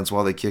kicking defense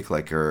while they kick,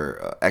 like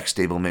her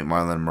ex-stablemate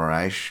Marlon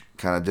Moraes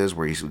kind of does,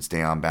 where he would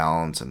stay on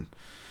balance and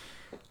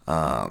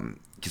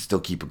can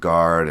still keep a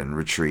guard and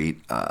retreat.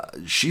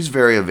 She's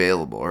very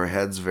available. Her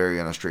head's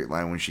very on a straight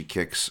line when she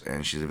kicks,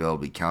 and she's available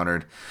to be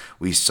countered.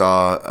 We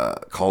saw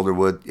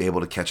Calderwood able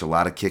to catch a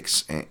lot of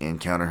kicks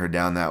and counter her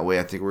down that way.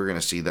 I think we're going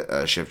to see that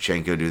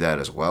Shevchenko do that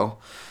as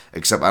well,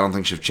 except I don't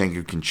think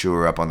Shevchenko can chew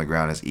her up on the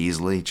ground as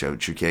easily.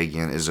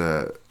 Chukagian is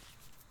a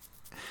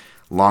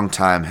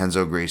long-time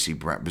Henzo Gracie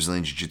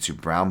Brazilian Jiu-Jitsu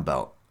brown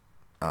belt.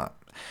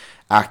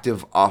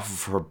 Active off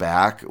of her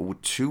back,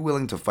 too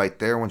willing to fight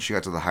there when she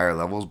got to the higher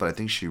levels, but I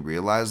think she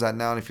realized that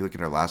now. And if you look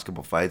at her last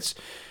couple fights,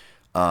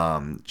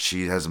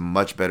 she has a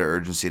much better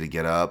urgency to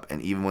get up,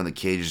 and even when the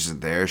cage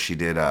isn't there, she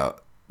did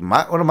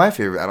one of my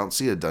favorite. I don't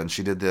see it done.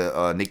 She did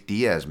the Nick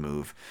Diaz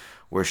move,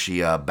 where she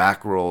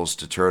back rolls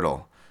to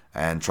turtle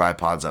and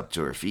tripods up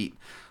to her feet.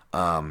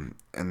 And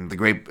the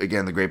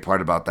great part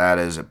about that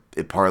is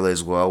it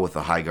parlays well with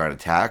the high guard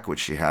attack,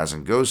 which she has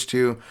and goes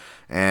to.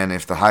 And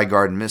if the high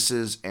guard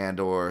misses and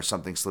or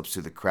something slips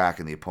through the crack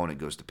and the opponent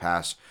goes to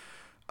pass,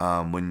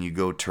 when you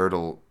go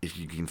turtle, if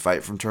you can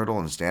fight from turtle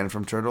and stand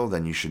from turtle,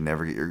 then you should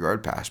never get your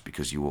guard passed,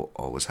 because you will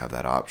always have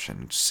that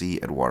option. See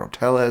Eduardo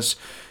Tellez,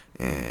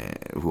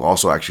 who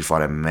also actually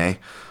fought MMA,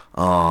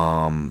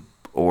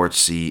 or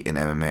C in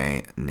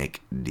MMA,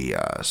 Nick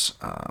Diaz.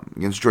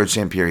 Against George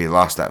St. Pierre, he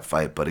lost that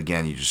fight, but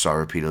again, you just saw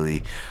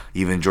repeatedly,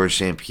 even George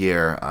St.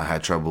 Pierre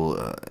had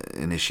trouble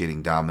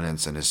initiating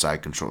dominance and his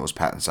side control, his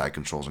patent side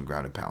controls and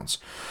grounded pounds.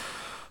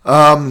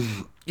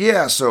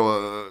 Yeah,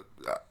 so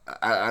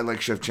I like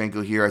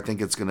Shevchenko here. I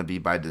think it's going to be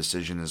by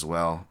decision as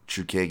well.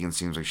 Chukagian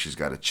seems like she's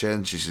got a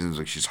chin. She seems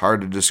like she's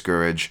hard to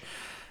discourage.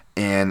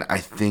 And I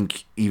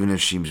think even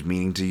if she's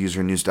meaning to use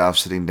her new style of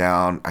sitting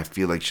down, I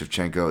feel like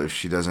Shevchenko, if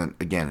she doesn't,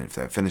 again, if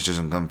that finish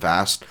doesn't come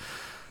fast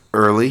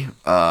early,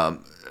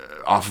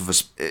 off of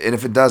and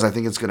if it does, I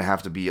think it's going to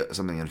have to be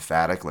something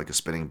emphatic, like a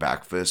spinning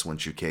back fist when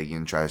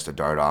Chukagian tries to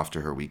dart off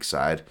to her weak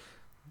side.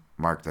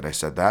 Mark that I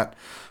said that,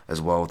 as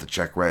well with the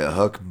check right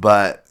hook.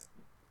 But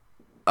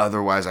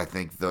otherwise, I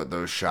think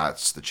those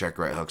shots, the check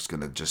right hook's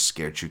going to just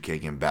scare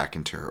Chukagian back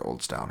into her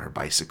old style, her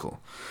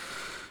bicycle.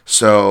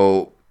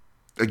 So,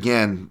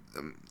 again,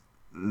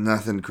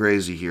 nothing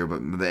crazy here,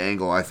 but the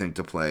angle I think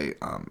to play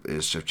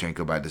is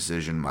Shevchenko by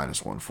decision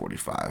minus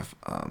 145.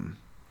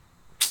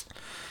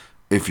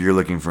 If you're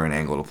looking for an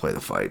angle to play the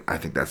fight, I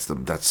think that's the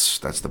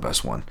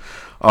best one.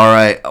 All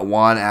right,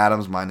 Juan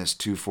Adams minus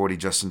 240,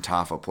 Justin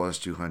Tafa plus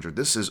 200.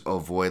 This is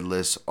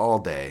avoidless all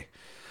day.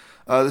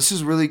 This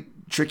is really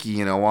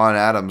tricky, Juan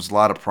Adams, a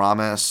lot of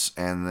promise,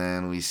 and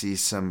then we see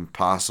some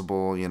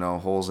possible,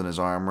 holes in his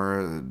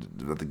armor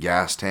with the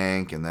gas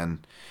tank, and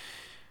then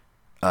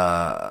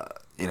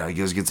he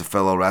goes against a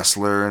fellow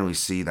wrestler, and we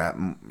see that,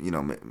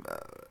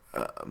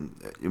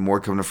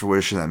 more coming to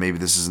fruition that maybe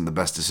this isn't the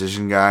best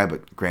decision guy,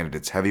 but granted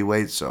it's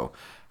heavyweight, so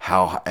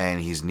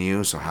and he's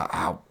new, so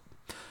how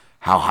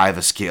high of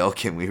a scale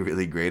can we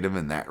really grade him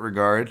in that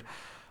regard?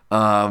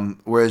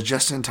 Whereas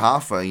Justin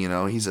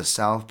Tafa, he's a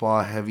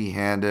southpaw,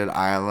 heavy-handed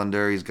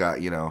Islander. He's got,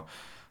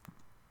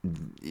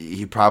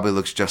 he probably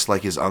looks just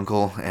like his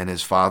uncle and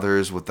his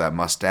father's with that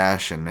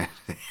mustache and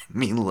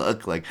mean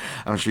look. Like,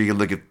 I'm sure you can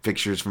look at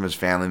pictures from his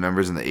family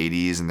members in the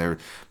 80s, and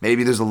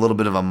maybe there's a little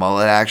bit of a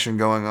mullet action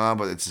going on,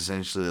 but it's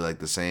essentially like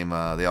the same.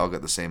 They all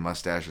got the same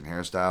mustache and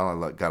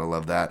hairstyle. Gotta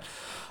love that.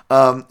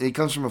 He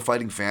comes from a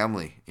fighting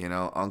family,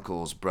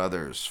 uncles,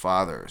 brothers,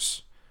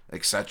 fathers,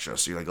 etc.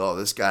 So you're like, oh,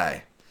 this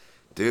guy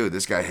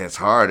hits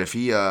hard. If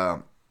he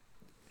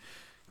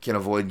can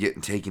avoid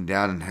getting taken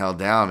down and held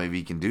down, maybe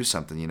he can do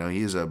something.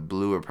 He's a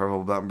blue or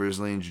purple belt in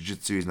Brazilian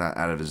Jiu-Jitsu. He's not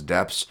out of his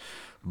depths.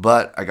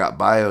 But I got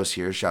bios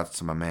here. Shouts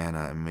to my man,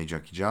 MMA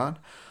Junkie John.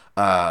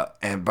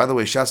 And by the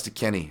way, shouts to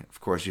Kenny.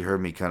 Of course, you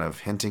heard me kind of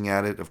hinting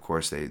at it. Of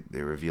course, they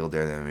revealed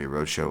there in the MMA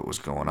Roadshow what was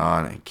going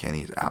on. And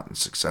Kenny's out and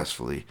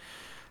successfully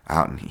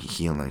out and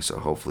healing. So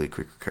hopefully a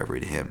quick recovery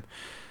to him.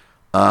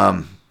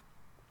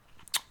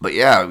 But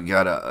yeah, we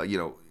got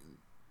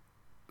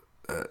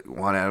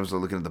Juan Adams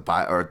looking at the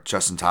bio, or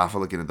Justin Tafa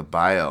looking at the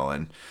bio,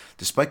 and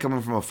despite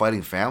coming from a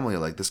fighting family,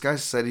 like, this guy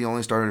said he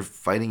only started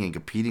fighting and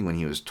competing when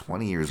he was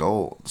 20 years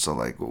old. So,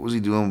 like, what was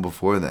he doing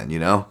before then?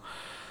 Looking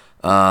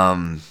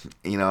at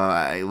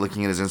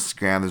his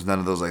Instagram, there's none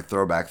of those like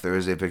Throwback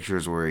Thursday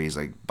pictures where he's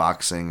like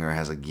boxing or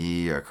has a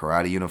gi or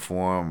karate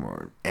uniform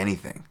or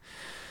anything.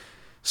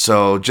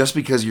 So just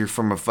because you're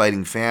from a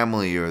fighting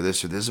family or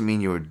this doesn't mean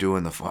you were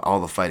doing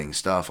all the fighting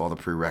stuff, all the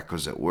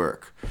prerequisite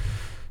work.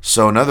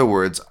 So in other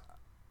words,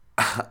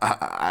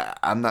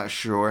 I'm not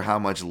sure how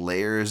much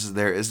layers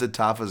there is to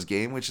Tafa's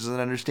game, which is an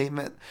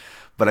understatement.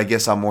 But I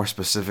guess I'll more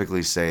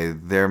specifically say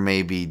there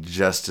may be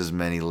just as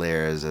many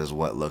layers as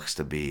what looks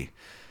to be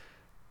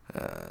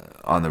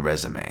on the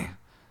resume.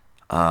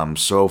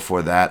 So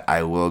for that,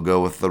 I will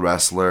go with the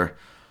wrestler.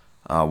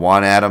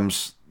 Juan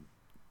Adams,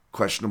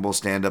 questionable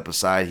stand-up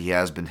aside, he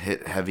has been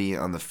hit heavy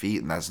on the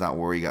feet, and that's not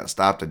where he got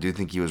stopped. I do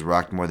think he was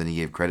rocked more than he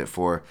gave credit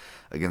for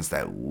against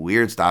that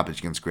weird stoppage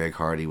against Greg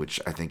Hardy, which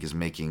I think is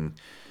making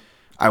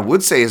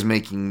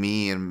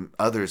me and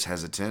others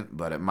hesitant.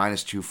 But at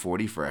minus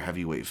 240 for a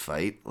heavyweight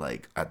fight,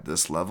 like at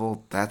this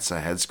level, that's a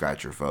head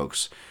scratcher,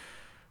 folks.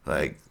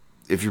 Like,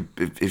 if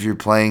you're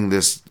playing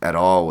this at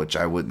all, which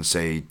I wouldn't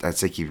say, I'd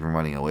say keep your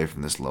money away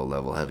from this low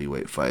level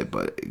heavyweight fight.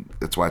 But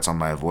that's why it's on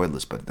my avoid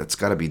list. But that's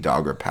got to be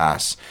dog or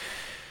pass.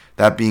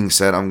 That being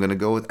said, I'm gonna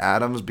go with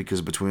Adams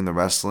because between the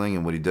wrestling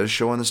and what he does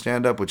show in the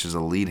stand up, which is a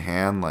lead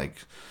hand, like,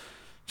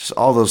 just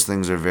all those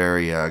things are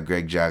very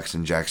Greg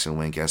Jackson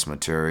Wink-esque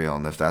material,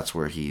 and if that's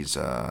where he's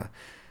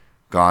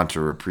gone to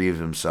reprieve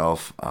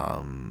himself,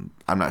 I'm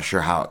not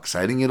sure how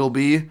exciting it'll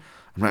be.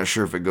 I'm not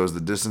sure if it goes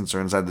the distance or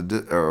inside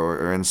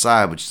or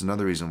inside, which is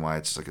another reason why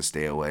it's like a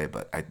stay away.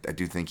 But I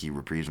do think he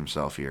reprieves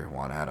himself here.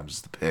 Juan Adams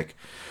is the pick.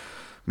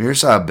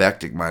 Mirsad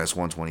Bektic minus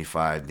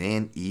 125.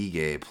 Dan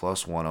Ige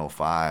plus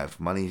 105.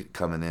 Money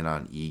coming in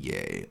on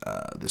Ige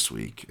this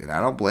week, and I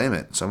don't blame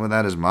it. Some of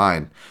that is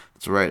mine.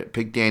 That's right.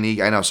 Pick Dan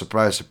Ige. I know,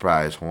 surprise,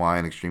 surprise.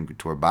 Hawaiian Extreme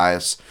Couture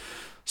bias.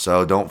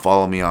 So don't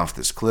follow me off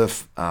this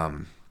cliff.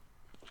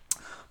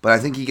 But I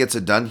think he gets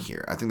it done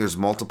here. I think there's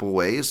multiple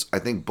ways. I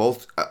think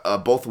both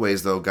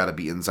ways, though, got to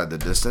be inside the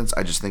distance.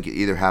 I just think it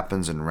either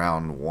happens in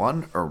round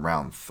 1 or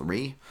round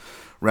 3.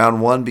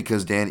 Round one,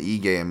 because Dan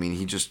Ige, I mean,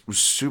 he just was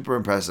super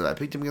impressive. I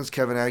picked him against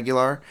Kevin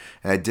Aguilar,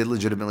 and I did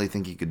legitimately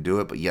think he could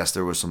do it, but yes,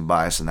 there was some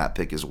bias in that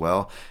pick as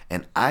well.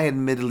 And I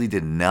admittedly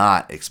did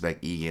not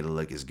expect Ige to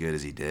look as good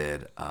as he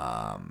did.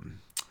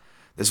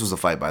 This was a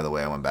fight, by the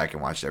way. I went back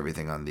and watched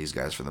everything on these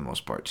guys for the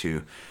most part,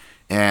 too.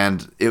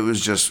 And it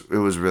was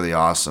really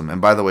awesome.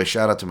 And by the way,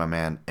 shout out to my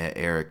man,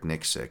 Eric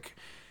Nixick.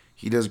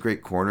 He does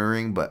great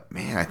cornering, but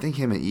man, I think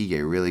him and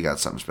Ige really got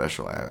something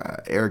special.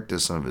 Eric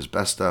does some of his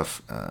best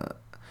stuff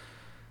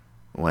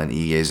when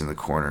Ige's in the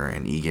corner,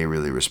 and Ige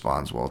really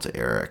responds well to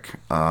Eric.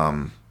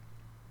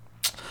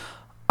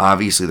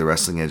 Obviously, the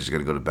wrestling edge is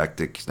going to go to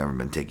Bektik. He's never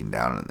been taken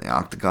down in the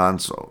octagon,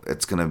 so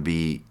it's going to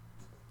be...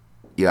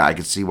 Yeah, I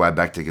can see why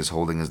Bektik is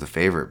holding as the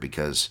favorite,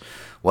 because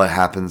what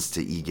happens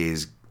to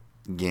Ige's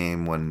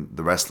game when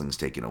the wrestling's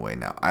taken away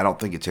now? I don't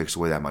think it takes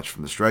away that much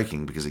from the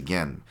striking, because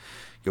again,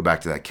 go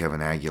back to that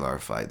Kevin Aguilar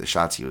fight. The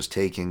shots he was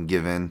taking,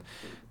 given,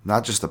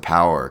 not just the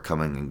power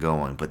coming and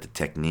going, but the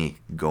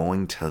technique,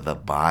 going to the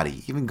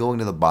body, even going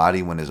to the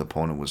body when his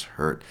opponent was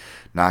hurt,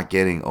 not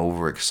getting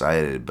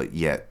overexcited, but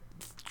yet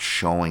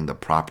showing the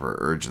proper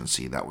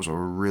urgency. That was a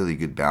really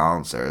good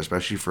balance there,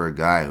 especially for a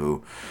guy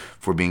who,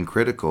 for being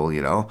critical,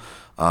 you got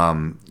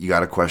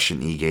to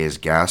question Ige's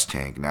gas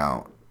tank.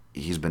 Now,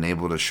 he's been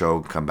able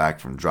to come back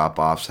from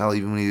drop-offs. Hell,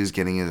 even when he was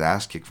getting his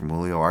ass kicked from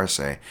Julio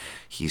Arce,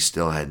 he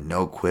still had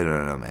no quit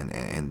on him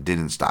and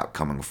didn't stop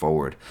coming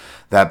forward.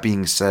 That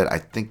being said, I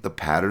think the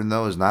pattern,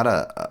 though, is not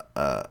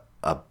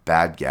a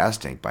bad gas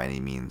tank by any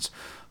means,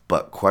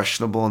 but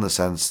questionable in the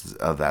sense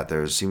of that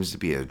there seems to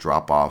be a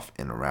drop-off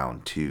in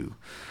round two.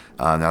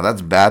 Now,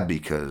 that's bad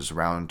because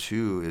round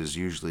two is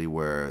usually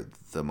where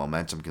the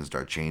momentum can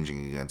start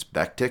changing against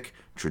Bektik.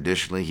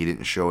 Traditionally, he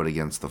didn't show it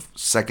against the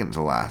second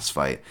to last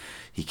fight.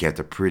 He kept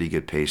a pretty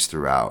good pace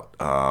throughout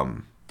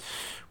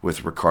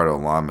with Ricardo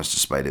Lamas,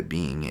 despite it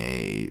being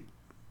a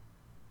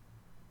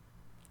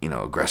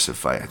aggressive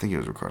fight. I think it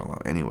was Ricardo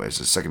Lamas. Anyways,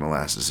 the second to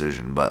last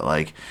decision. But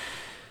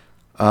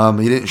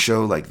he didn't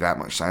show that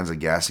much signs of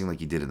gassing like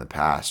he did in the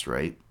past,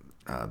 right?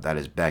 That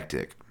is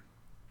Bektik.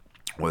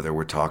 Whether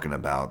we're talking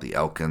about the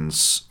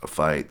Elkins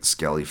fight,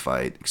 Skelly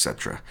fight,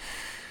 etc.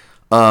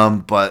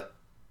 But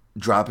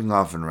dropping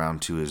off in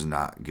round two is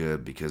not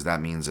good, because that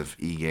means if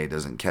Ige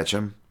doesn't catch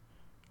him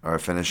or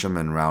finish him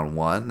in round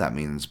one, that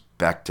means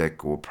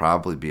Bektik will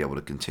probably be able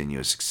to continue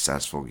a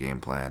successful game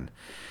plan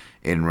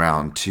in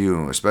round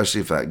two,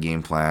 especially if that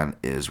game plan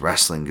is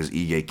wrestling, because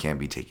Ige can't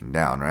be taken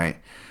down, right?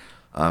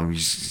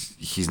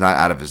 He's not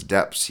out of his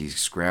depths. He's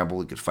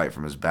scrambled. He could fight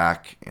from his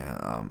back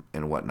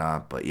and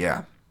whatnot. But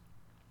yeah,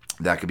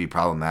 that could be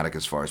problematic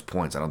as far as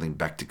points. I don't think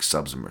Bektik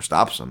subs him or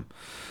stops him.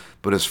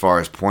 But as far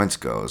as points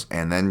goes,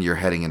 and then you're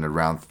heading into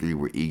round three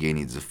where Ige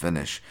needs to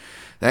finish.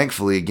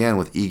 Thankfully, again,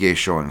 with Ige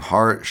showing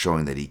heart,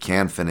 showing that he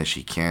can finish,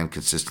 he can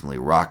consistently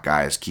rock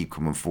guys, keep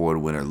coming forward,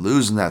 win or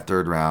lose in that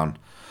third round,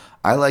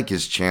 I like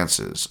his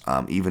chances,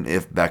 even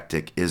if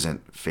Bektik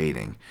isn't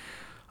fading.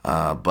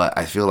 But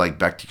I feel like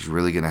Bektik's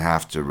really going to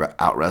have to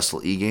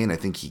out-wrestle Ige, and I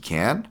think he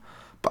can.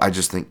 But I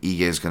just think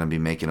Ige is going to be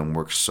making him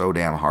work so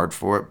damn hard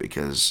for it,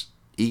 because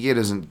Ige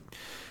doesn't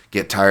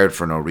get tired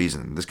for no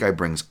reason. This guy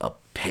brings a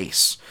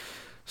pace.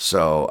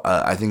 So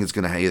I think it's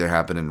going to either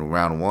happen in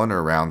round one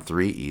or round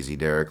three. Easy,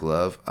 Derek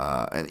Love.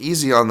 And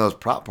easy on those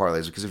prop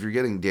parlays, because if you're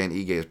getting Dan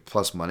Ige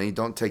plus money,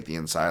 don't take the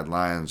inside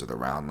lines or the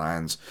round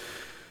lines.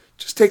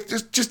 Just take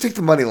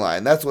the money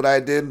line. That's what I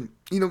did.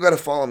 You don't got to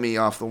follow me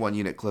off the 1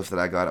 unit cliff that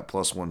I got at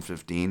plus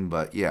 115.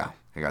 But yeah,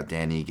 I got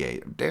Dan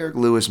Ige. Derek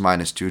Lewis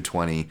minus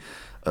 220.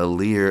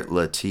 Alir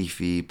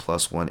Latifi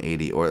plus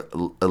 180. Or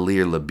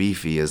Alir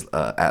Labifi, as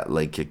at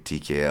Leg Kick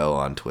TKO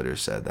on Twitter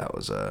said. That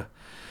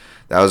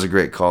was a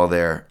great call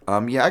there.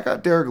 Yeah, I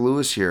got Derek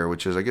Lewis here,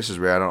 which is, I guess, is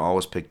rare. I don't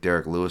always pick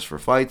Derek Lewis for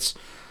fights.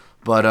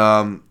 But,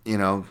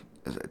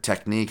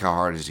 technique, how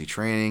hard is he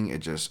training?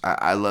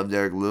 I love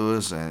Derek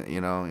Lewis, and,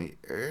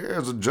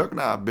 he's a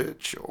juggernaut,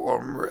 bitch. Oh,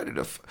 I'm ready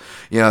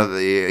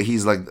to...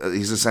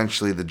 he's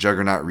essentially the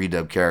juggernaut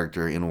redub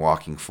character in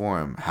walking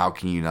form. How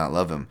can you not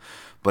love him?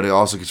 But it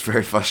also gets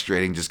very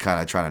frustrating just kind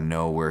of trying to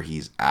know where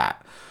he's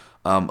at.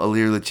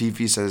 Alir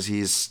Latifi says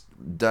he's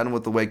done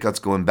with the weight cuts,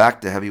 going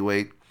back to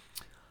heavyweight.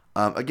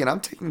 Again, I'm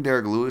taking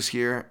Derek Lewis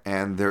here,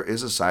 and there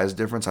is a size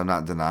difference. I'm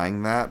not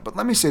denying that. But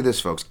let me say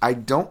this, folks. I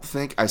don't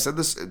think... I said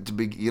this to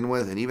begin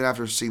with, and even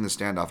after seeing the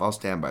standoff, I'll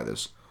stand by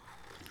this.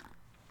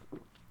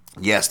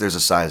 Yes, there's a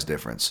size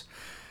difference.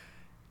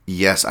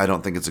 Yes, I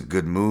don't think it's a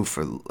good move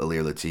for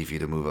Alir Latifi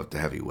to move up to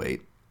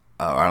heavyweight.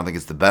 I don't think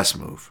it's the best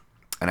move.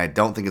 And I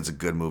don't think it's a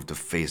good move to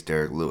face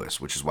Derek Lewis,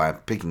 which is why I'm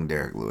picking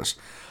Derek Lewis.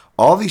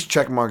 All these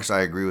check marks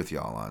I agree with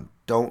y'all on.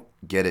 Don't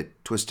get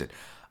it twisted.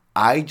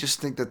 I just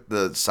think that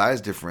the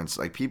size difference,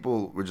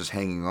 people were just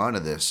hanging on to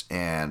this,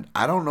 and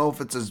I don't know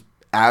if it's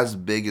as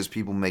big as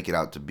people make it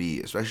out to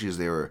be, especially as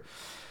they were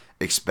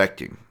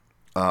expecting.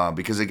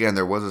 Because again,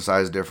 there was a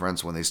size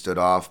difference when they stood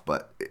off,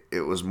 but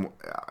it was more,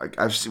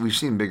 we've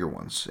seen bigger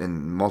ones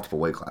in multiple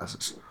weight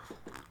classes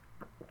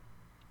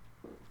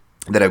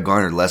that have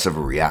garnered less of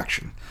a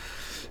reaction.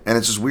 And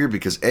it's just weird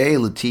because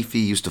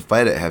Latifi used to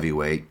fight at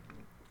heavyweight.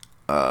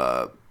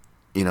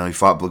 He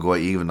fought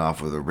Blagoy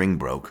Ivanov with a ring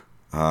broke.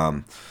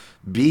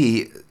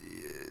 B,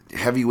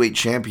 heavyweight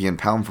champion,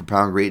 pound for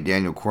pound great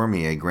Daniel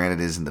Cormier,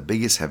 granted isn't the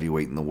biggest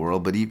heavyweight in the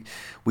world, but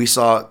we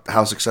saw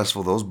how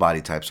successful those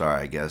body types are,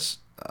 I guess.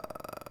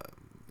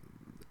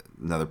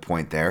 Another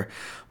point there.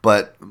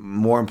 But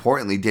more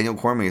importantly, Daniel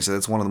Cormier said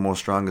that's one of the most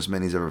strongest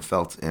men he's ever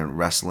felt in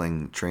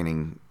wrestling,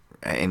 training,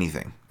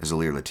 anything, is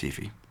Ilir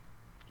Latifi.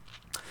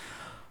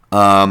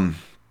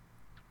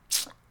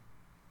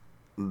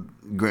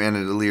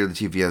 Granted, Ilir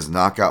Latifi has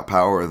knockout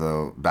power,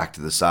 though, back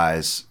to the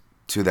size,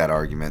 to that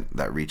argument,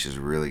 that reach is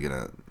really going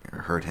to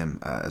hurt him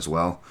as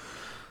well.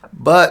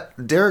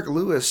 But Derek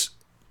Lewis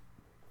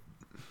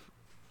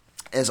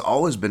has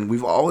always been,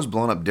 we've always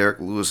blown up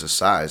Derek Lewis's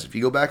size. If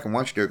you go back and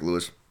watch Derek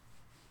Lewis,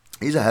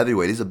 he's a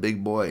heavyweight, he's a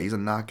big boy, he's a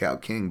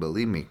knockout king,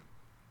 believe me.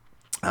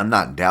 I'm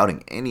not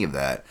doubting any of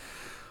that.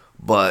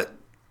 But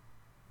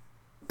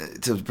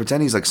to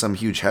pretend he's like some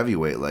huge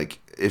heavyweight, like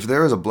if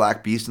there was a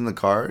black beast in the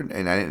card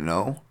and I didn't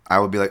know, I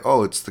would be like,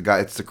 oh, it's the guy,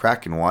 it's the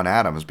Kraken, Juan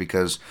Adams,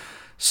 because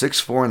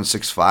 6'4" and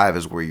 6'5"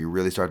 is where you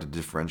really start to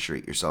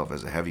differentiate yourself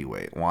as a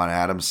heavyweight. Juan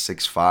Adams,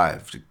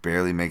 6'5",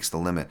 barely makes the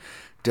limit.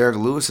 Derek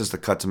Lewis has the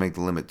cut to make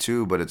the limit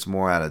too, but it's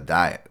more out of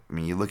diet. I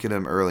mean, you look at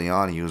him early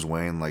on, he was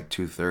weighing like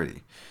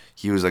 230.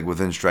 He was like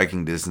within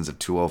striking distance of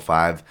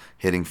 205,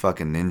 hitting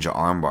fucking ninja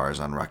arm bars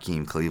on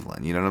Raheem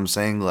Cleveland. You know what I'm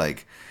saying?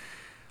 Like,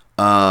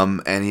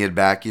 and he had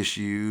back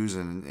issues,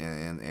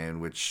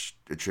 and which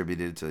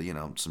attributed to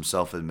some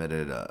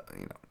self-admitted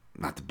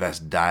not the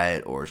best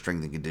diet or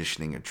strength and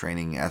conditioning or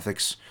training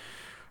ethics,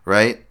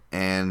 right?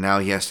 And now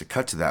he has to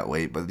cut to that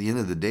weight. But at the end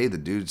of the day, the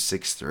dude's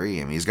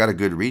 6'3". I mean, he's got a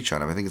good reach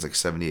on him. I think it's like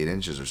 78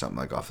 inches or something,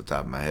 like off the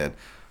top of my head.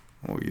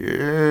 Oh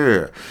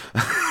yeah,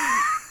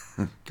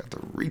 got the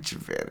reach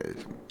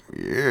advantage.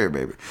 Yeah,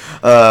 baby.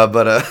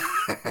 But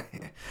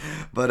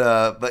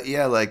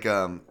yeah, like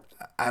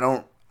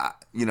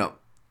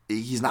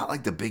he's not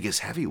like the biggest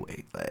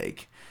heavyweight.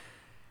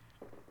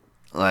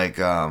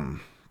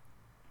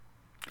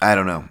 I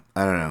don't know.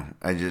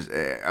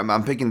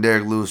 I'm picking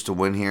Derek Lewis to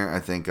win here. I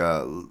think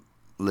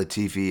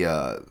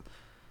Latifi,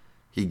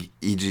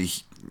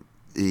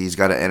 he's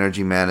got an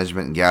energy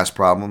management and gas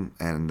problem,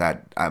 and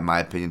that, in my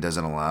opinion,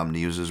 doesn't allow him to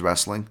use his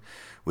wrestling,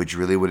 which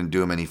really wouldn't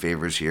do him any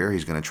favors here.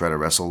 He's going to try to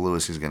wrestle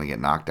Lewis. He's going to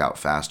get knocked out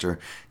faster.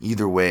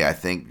 Either way, I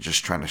think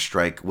just trying to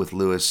strike with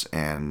Lewis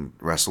and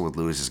wrestle with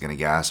Lewis is going to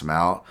gas him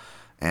out,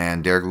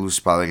 and Derek Lewis is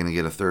probably going to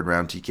get a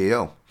third-round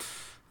TKO.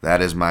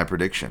 That is my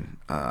prediction.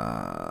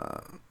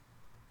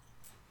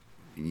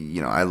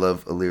 I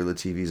love Ilir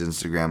Latifi's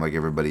Instagram like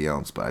everybody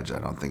else, but I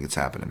don't think it's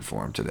happening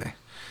for him today.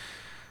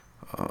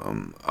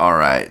 All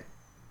right.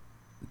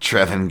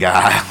 Trevin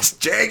Giles.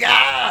 Jay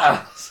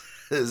Giles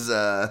is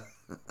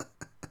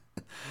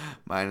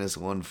minus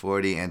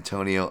 140.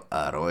 Antonio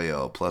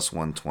Arroyo plus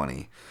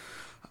 120.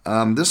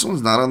 This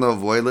one's not on the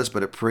avoid list,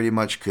 but it pretty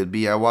much could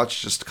be. I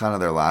watched just kind of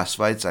their last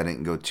fights. I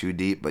didn't go too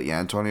deep, but yeah,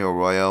 Antonio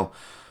Arroyo,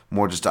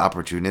 more just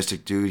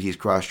opportunistic dude. He's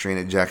cross-trained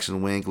at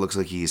Jackson Wink. Looks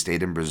like he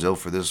stayed in Brazil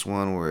for this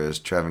one, whereas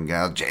Trevin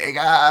Giles, Jay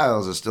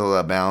Giles, is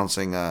still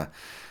balancing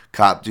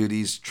cop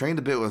duties. Trained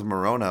a bit with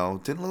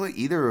Morono. Didn't look like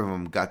either of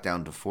them got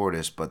down to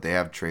Fortis, but they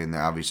have trained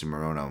there. Obviously,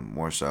 Morono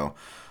more so.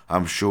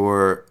 I'm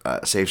sure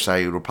Safe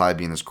Saeed will probably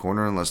be in his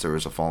corner unless there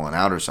was a falling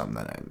out or something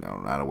that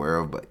I'm not aware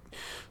of. But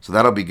so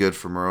that'll be good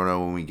for Morono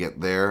when we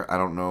get there. I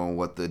don't know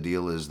what the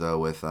deal is, though,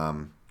 with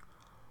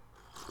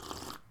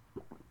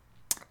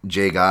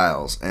Jay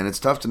Giles. And it's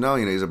tough to know.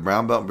 He's a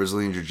brown belt in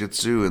Brazilian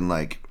Jiu-Jitsu, and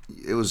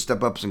it was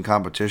step-ups in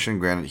competition.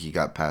 Granted, he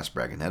got past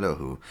Braganetto,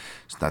 who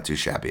is not too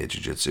shabby at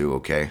Jiu-Jitsu,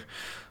 okay.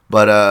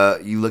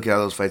 But you look at how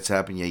those fights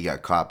happen. Yeah, you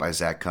got caught by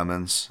Zach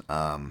Cummins.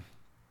 And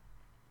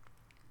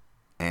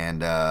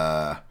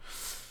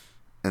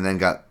then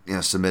got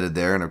submitted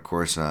there. And, of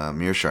course,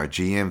 Mearshart,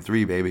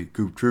 GM3, baby,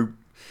 Coop Troop.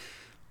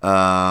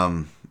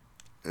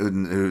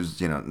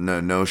 Who's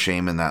no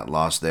shame in that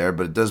loss there,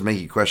 but it does make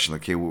you question,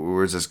 okay,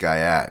 where's this guy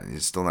at?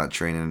 He's still not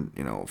training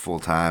full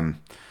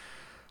time.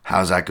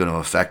 How's that going to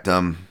affect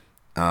him?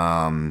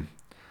 And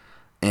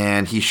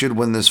he should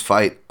win this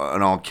fight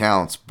on all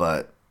counts,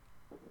 but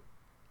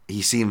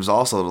he seems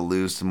also to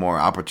lose to more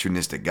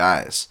opportunistic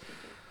guys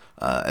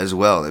as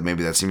well.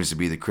 Maybe that seems to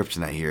be the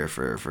kryptonite here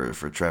for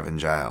Trevin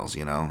Giles.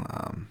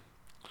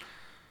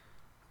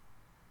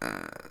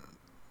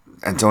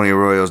 Antonio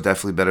Arroyo is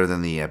definitely better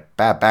than the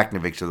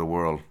Baknovics of the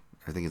world.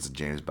 I think it's a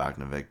James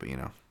Baknovic, but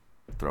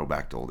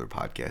throwback to older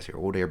podcasts here.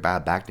 Oh, there,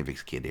 Bab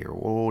Baknovics kid here.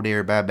 Oh,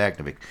 there, Bab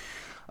Baknovic.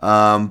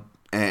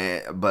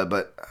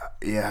 But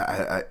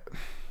yeah, I'm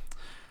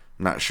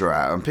not sure.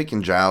 I'm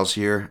picking Giles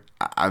here.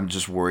 I'm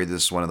just worried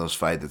this is one of those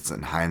fights that's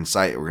in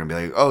hindsight we're gonna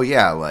be like, oh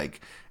yeah,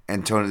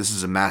 Antonio, this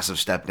is a massive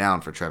step down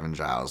for Trevin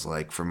Giles.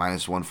 For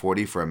minus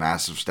 140 for a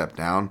massive step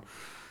down.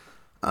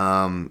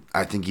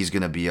 I think he's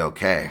going to be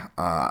okay.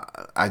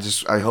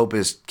 I hope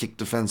his kick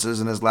defense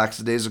isn't as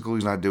lackadaisical.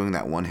 He's not doing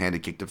that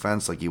one-handed kick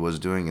defense like he was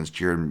doing against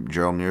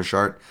Gerald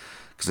Mearshart.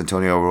 Because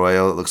Antonio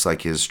Arroyo, it looks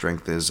like his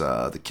strength is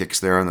the kicks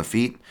there on the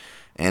feet.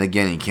 And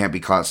again, he can't be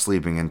caught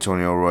sleeping.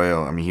 Antonio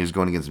Arroyo, I mean, he was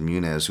going against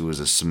Muniz, who was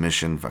a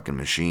submission fucking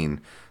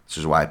machine. This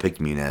is why I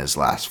picked Muniz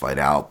last fight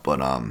out.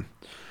 But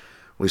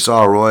we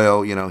saw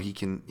Arroyo. You know,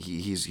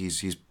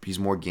 he's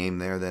more game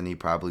there than he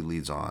probably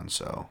leads on.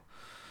 So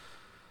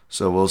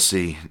we'll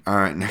see. All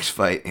right, next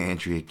fight,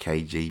 Andrea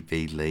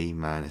KJB Lee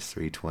minus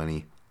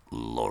 320.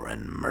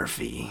 Lauren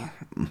Murphy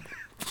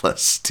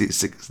plus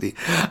 260.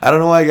 I don't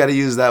know why I got to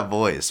use that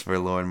voice for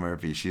Lauren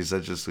Murphy. She's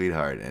such a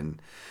sweetheart,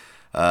 and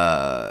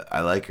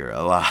I like her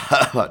a lot.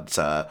 But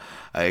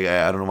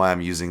I don't know why I'm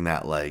using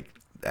that like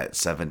that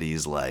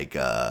 70s like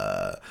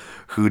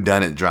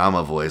whodunit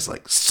drama voice,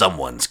 like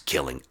someone's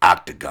killing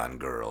Octagon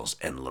girls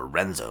and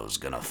Lorenzo's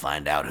gonna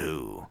find out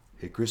who.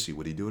 Hey Chrissy,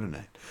 what are you doing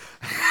tonight?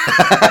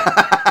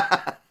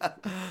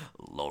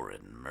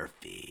 Lauren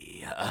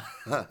Murphy.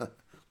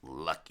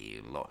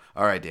 Lucky Lord.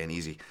 All right, Dan,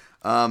 easy.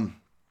 I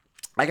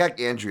got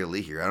Andrea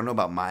Lee here. I don't know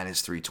about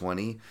minus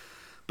 320,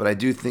 but I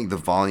do think the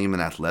volume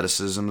and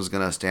athleticism is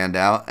going to stand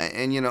out.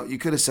 And, you know, you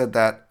could have said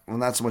that, well,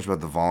 not so much about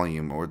the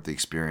volume or the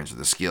experience or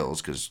the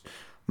skills, because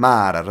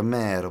Mara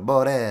Romero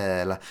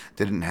Borella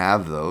didn't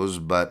have those,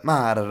 but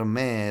Mara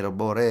Romero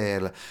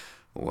Borella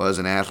was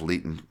an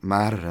athlete, and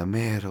Mara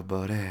Romero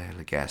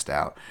Borella gassed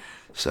out.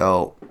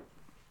 So,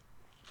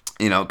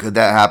 you know, could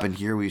that happen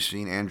here? We've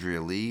seen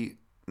Andrea Lee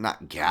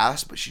not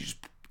gas, but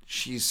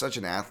she's such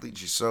an athlete.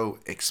 She's so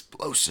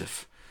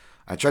explosive.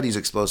 I try to use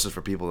explosive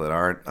for people that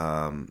aren't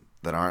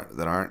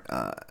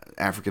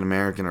African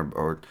American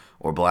or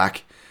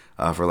black,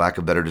 for lack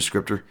of a better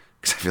descriptor,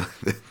 because I feel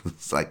like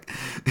it's like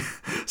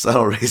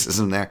subtle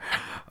racism there.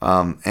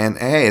 And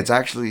hey, it's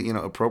actually, you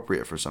know,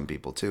 appropriate for some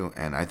people too.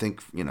 And I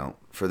think, you know,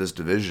 for this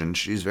division,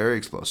 she's very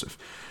explosive,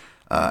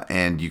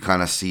 and you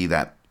kind of see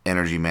that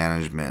energy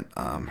management,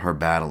 her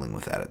battling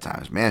with that at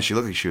times. Man, she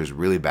looked like she was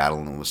really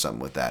battling with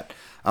something with that.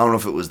 I don't know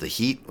if it was the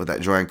heat with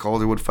that Joanne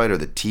Calderwood fight or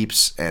the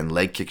teeps and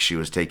leg kicks she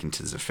was taking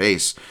to the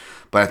face,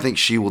 but I think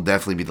she will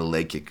definitely be the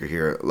leg kicker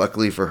here.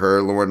 Luckily for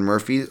her, Lauren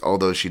Murphy,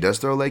 although she does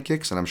throw leg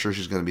kicks, and I'm sure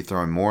she's going to be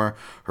throwing more,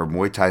 her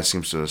Muay Thai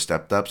seems to have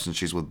stepped up since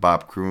she's with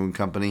Bob Crew and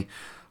company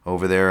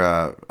over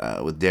there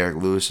with Derek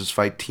Lewis's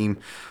fight team.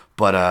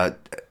 But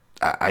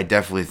I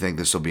definitely think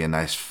this will be a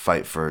nice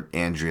fight for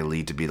Andrea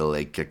Lee to be the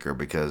leg kicker,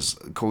 because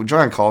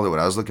Joanne Calderwood,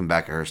 I was looking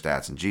back at her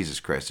stats, and Jesus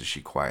Christ, does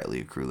she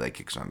quietly accrue leg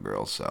kicks on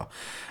girls. So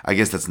I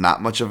guess that's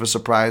not much of a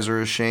surprise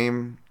or a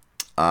shame.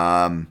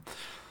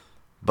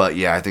 But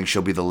yeah, I think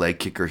she'll be the leg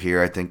kicker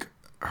here. I think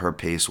her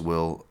pace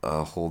will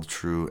hold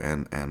true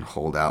and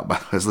hold out.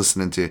 But I was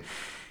listening to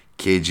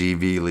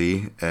KGB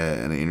Lee in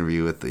an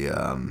interview with the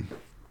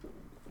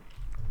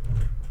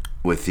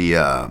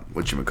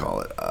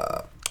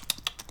whatchamacallit,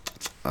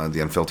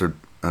 the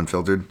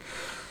unfiltered,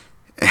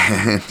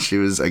 and she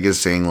was, I guess,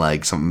 saying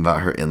like something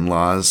about her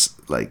in-laws,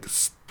 like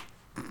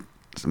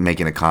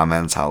making a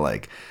comment how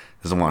like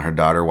doesn't want her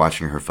daughter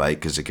watching her fight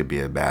because it could be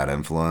a bad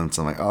influence.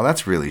 I'm like, oh,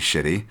 that's really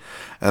shitty.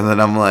 And then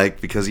I'm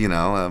like, because, you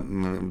know,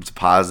 it's a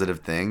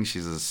positive thing.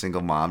 She's a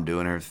single mom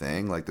doing her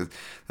thing. Like there's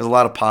a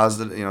lot of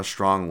positive, you know,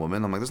 strong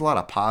woman. I'm like, there's a lot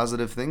of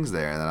positive things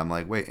there. And then I'm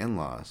like, wait,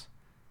 in-laws?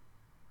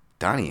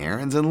 Donnie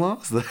Aaron's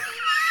in-laws? The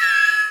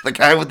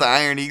guy with the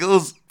Iron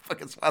Eagles?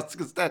 Fucking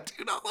swastikas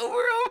tattooed all over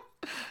him.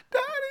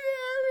 Donnie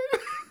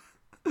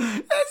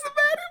Aaron. That's the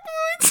bad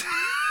influence.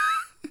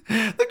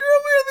 The girl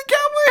wearing the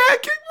cowboy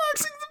hat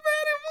kickboxing's the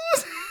bad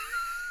influence.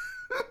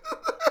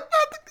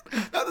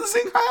 Not the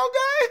Sing Heil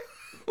guy?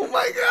 Oh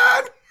my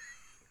god.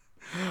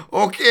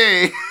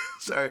 Okay.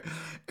 Sorry.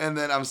 And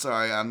then I'm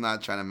sorry, I'm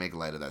not trying to make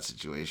light of that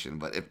situation,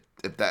 but if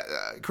that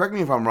correct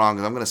me if I'm wrong,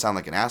 because I'm gonna sound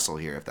like an asshole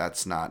here if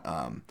that's not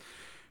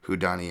who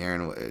Donnie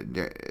Aaron was,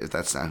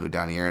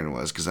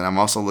 because then I'm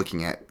also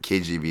looking at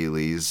KGB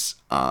Lee's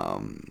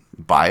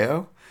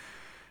bio,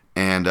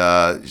 and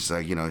she's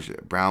like, you know,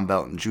 brown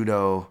belt in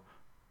judo,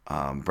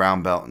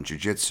 brown belt in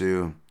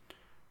jiu-jitsu,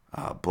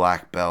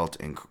 black belt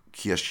in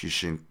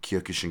Kyokushin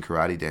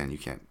karate. Dan, you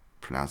can't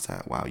pronounce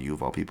that. Wow, you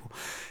of all people.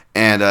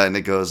 And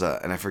it goes,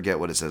 and I forget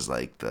what it says,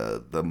 like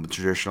the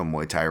traditional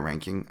Muay Thai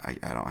ranking. I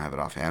don't have it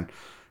offhand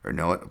or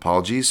know it.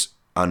 Apologies.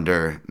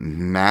 Under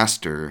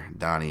Master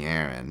Donnie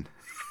Aaron.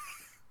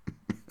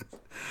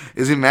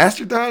 Is it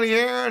Master Donnie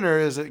Aaron or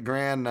is it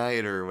Grand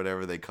Knight or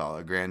whatever they call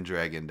it? Grand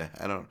Dragon.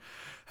 I don't.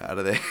 How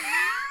do they?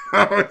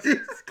 Oh,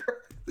 Jesus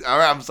Christ. All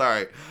right,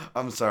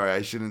 I'm sorry.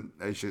 I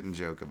shouldn't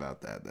joke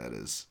about that. That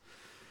is.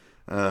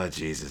 Oh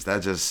Jesus.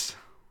 That just.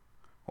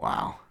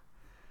 Wow.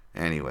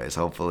 Anyways,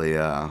 hopefully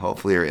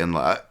her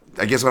in-law.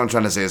 I guess what I'm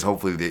trying to say is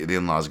hopefully the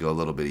in-laws go a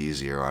little bit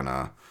easier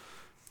on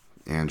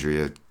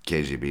Andrea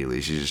KGB Lee.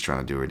 She's just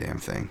trying to do her damn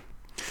thing.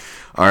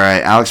 All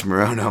right, Alex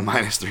Morono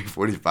minus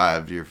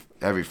 345. Your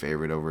heavy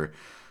favorite over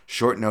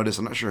short notice.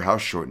 I'm not sure how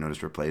short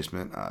notice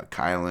replacement.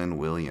 Kylan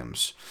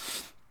Williams.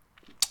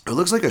 It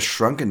looks like a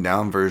shrunken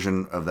down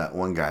version of that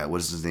one guy.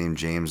 What is his name?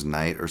 James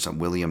Knight or some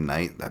William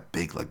Knight. That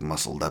big, like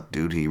muscled up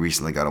dude. He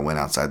recently got a win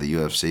outside the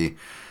UFC,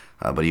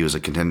 but he was a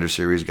Contender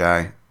Series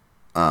guy.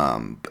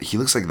 But he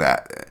looks like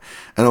that.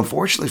 And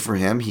unfortunately for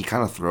him, he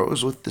kind of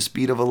throws with the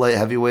speed of a light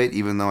heavyweight,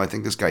 even though I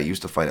think this guy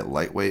used to fight at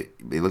lightweight.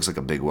 He looks like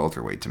a big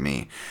welterweight to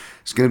me.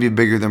 He's going to be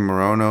bigger than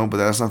Morono, but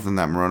that's something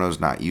that Morono's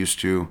not used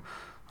to.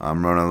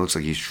 Morono looks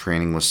like he's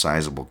training with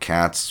sizable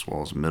cats, as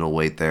well as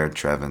middleweight there,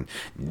 Trevin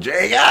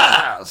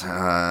Jacobs.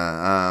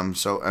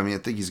 So, I mean, I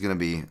think he's going to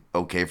be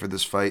okay for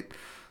this fight,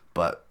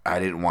 but I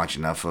didn't watch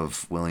enough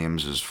of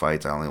Williams'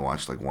 fights. I only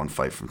watched like one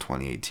fight from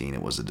 2018.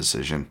 It was a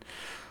decision.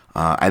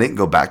 I didn't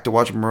go back to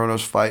watch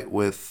Morono's fight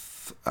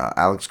with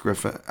Alex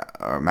Griffin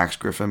or Max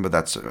Griffin, but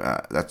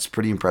that's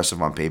pretty impressive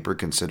on paper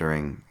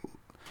considering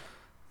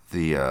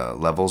the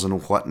levels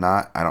and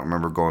whatnot. I don't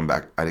remember going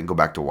back. I didn't go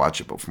back to watch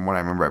it, but from what I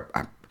remember,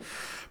 I'm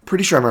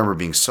pretty sure I remember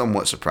being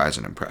somewhat surprised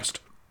and impressed.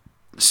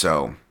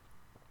 So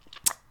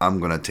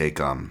I'm gonna take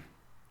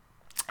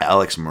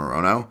Alex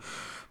Morono,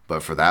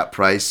 but for that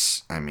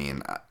price, I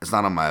mean, it's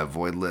not on my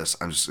avoid list.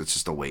 It's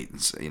just a wait and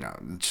see,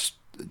 just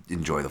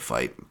enjoy the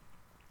fight.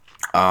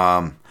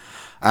 I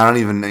don't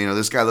even,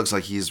 this guy looks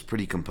like he's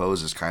pretty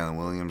composed. This Kylan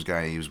Williams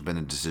guy, he's been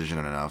in decision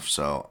enough,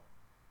 so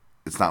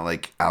it's not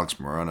like Alex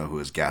Morono, who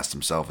has gassed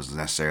himself, is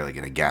necessarily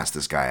going to gas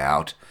this guy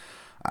out.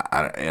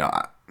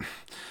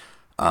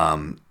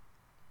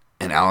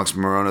 And Alex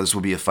Morono, this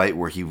will be a fight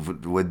where he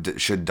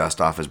should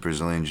dust off his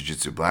Brazilian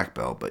Jiu-Jitsu black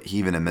belt, but he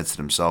even admits it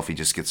himself. He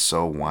just gets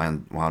so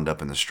wound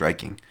up in the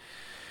striking.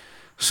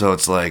 So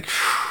it's like,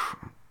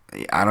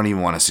 I don't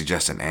even want to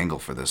suggest an angle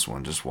for this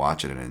one. Just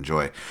watch it and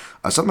enjoy.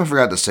 Something I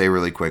forgot to say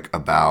really quick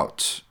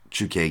about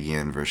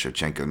Chookagian versus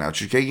Shevchenko. Now,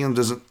 Chookagian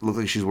doesn't look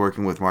like she's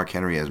working with Mark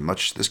Henry as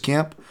much this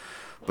camp,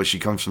 but she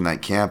comes from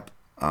that camp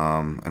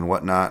and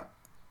whatnot.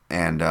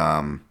 And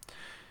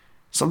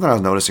something I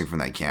was noticing from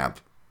that camp,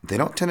 they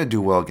don't tend to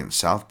do well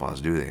against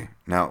southpaws, do they?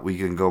 Now, we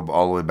can go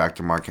all the way back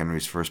to Mark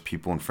Henry's first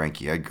people and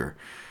Frankie Edgar.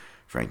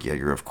 Frankie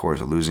Edgar, of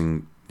course,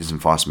 isn't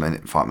fought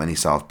many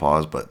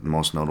southpaws, but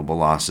most notable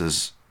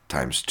losses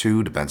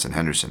 ×2 to Benson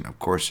Henderson. Of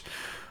course,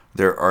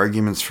 there are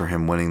arguments for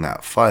him winning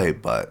that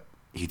fight, but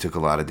he took a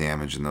lot of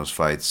damage in those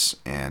fights,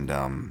 and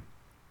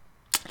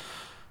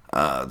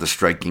the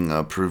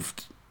striking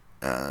proved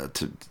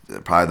to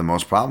probably the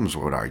most problems, I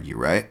would argue,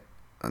 right?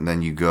 And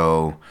then you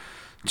go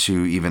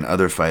to even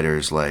other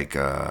fighters like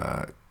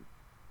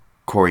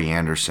Corey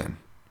Anderson.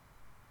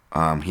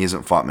 He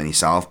hasn't fought many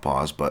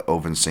southpaws, but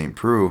Ovince St.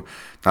 Preux,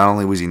 not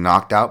only was he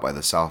knocked out by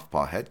the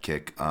southpaw head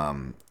kick,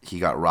 he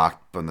got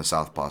rocked from the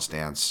southpaw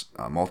stance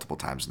multiple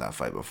times in that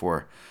fight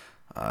before,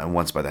 and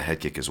once by the head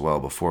kick as well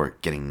before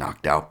getting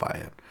knocked out by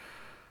it,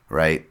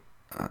 right?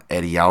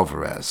 Eddie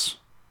Alvarez.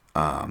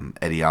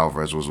 Eddie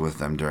Alvarez was with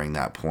them during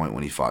that point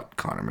when he fought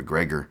Conor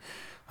McGregor.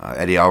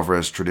 Eddie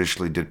Alvarez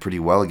traditionally did pretty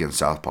well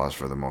against southpaws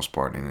for the most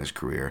part in his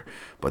career,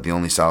 but the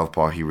only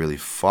southpaw he really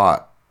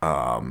fought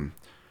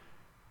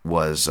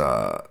was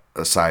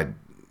aside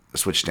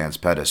switch stance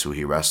Pettis, who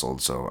he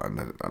wrestled, so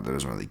that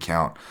doesn't really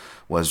count,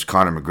 was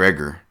Conor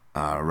McGregor,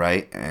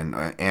 right?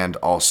 And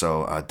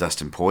also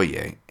Dustin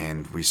Poirier,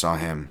 and we saw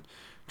him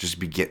just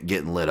be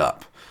getting lit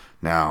up.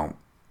 Now,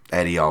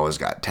 Eddie always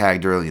got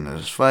tagged early in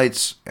his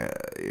fights,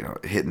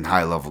 hitting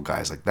high-level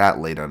guys like that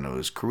late into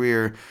his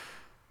career.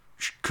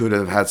 Could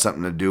have had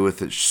something to do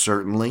with it,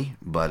 certainly,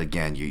 but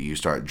again, you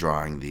start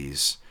drawing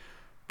these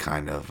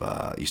kind of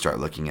you start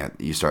looking at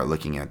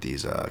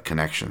these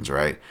connections,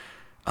 right?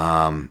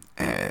 And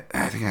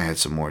I think I had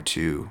some more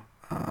too.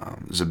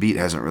 Zabit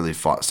hasn't really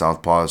fought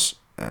southpaws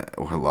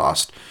or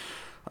lost,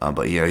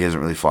 but yeah, he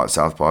hasn't really fought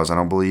southpaws, I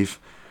don't believe.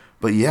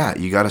 But yeah,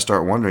 you got to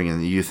start wondering,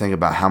 and you think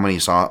about how many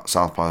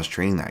southpaws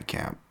training that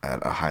camp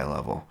at a high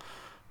level.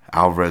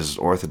 Alvarez is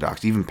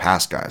orthodox. Even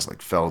past guys like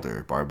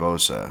Felder,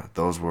 Barbosa,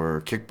 those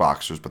were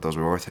kickboxers, but those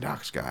were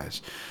orthodox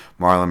guys.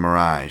 Marlon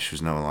Moraes,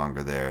 who's no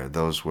longer there,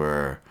 those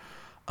were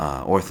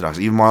orthodox.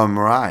 Even Marlon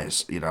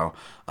Moraes,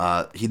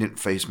 he didn't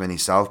face many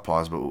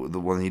southpaws, but the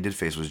one he did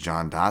face was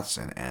John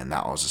Dotson, and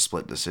that was a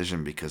split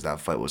decision because that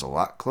fight was a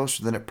lot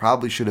closer than it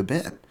probably should have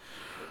been.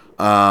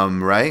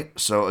 Right?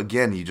 So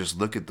again, you just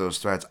look at those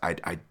threats.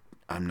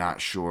 I'm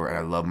not sure, and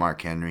I love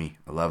Mark Henry.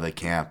 I love the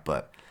camp,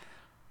 but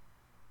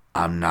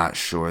I'm not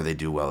sure they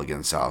do well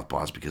against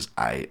southpaws because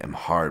I am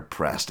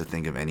hard-pressed to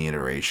think of any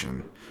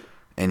iteration,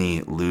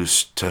 any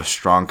loose to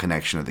strong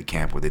connection of the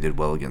camp where they did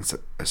well against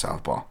a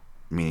southpaw,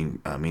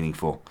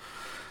 meaningful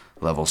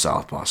level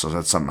southpaw. So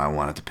that's something I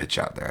wanted to pitch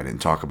out there. I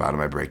didn't talk about it in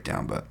my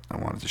breakdown, but I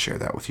wanted to share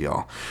that with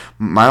y'all.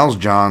 Miles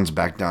Johns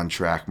back down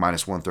track,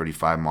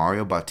 -135.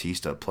 Mario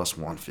Bautista,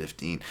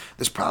 +115.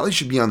 This probably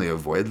should be on the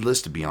avoid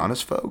list, to be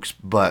honest, folks,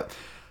 but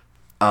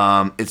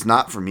it's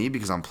not for me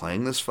because I'm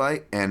playing this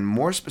fight, and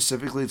more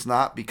specifically, it's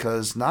not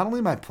because not only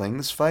am I playing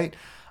this fight,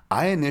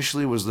 I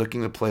initially was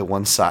looking to play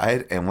one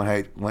side, and when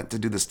I went to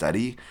do the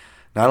study,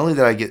 not only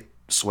did I get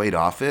swayed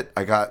off it,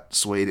 I got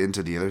swayed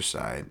into the other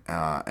side,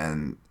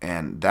 and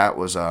that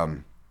was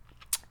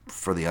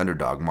for the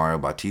underdog, Mario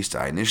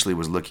Bautista. I initially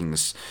was looking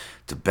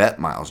to bet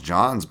Miles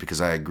Johns because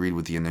I agreed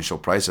with the initial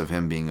price of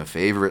him being a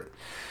favorite.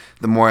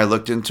 The more I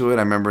looked into it,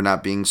 I remember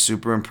not being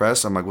super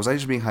impressed. I'm like, was I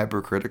just being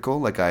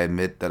hypercritical, like I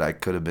admit that I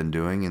could have been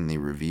doing in the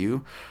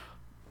review?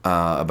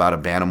 about a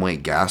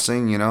bantamweight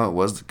gassing. You know, it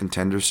was the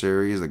Contender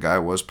Series. The guy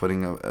was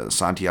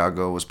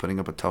Santiago was putting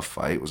up a tough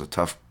fight. It was a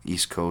tough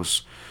East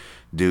Coast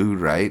dude,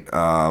 right?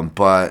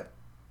 But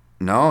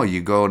no,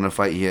 you go in a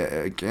fight.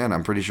 Again,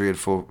 I'm pretty sure he had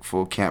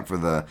full camp for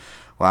the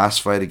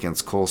last fight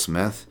against Cole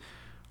Smith.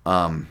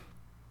 And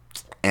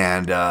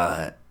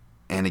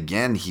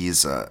again, he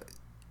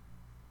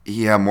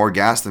had more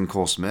gas than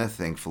Cole Smith,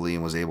 thankfully,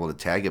 and was able to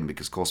tag him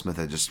because Cole Smith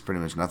had just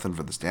pretty much nothing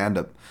for the stand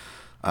up.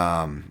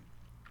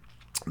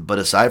 But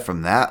aside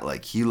from that,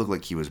 like, he looked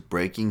like he was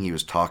breaking. He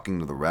was talking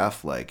to the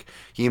ref. Like,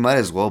 he might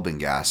as well have been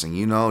gassing.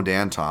 You know,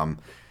 Dan Tom,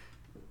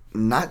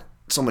 not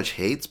so much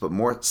hates, but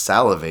more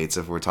salivates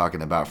if we're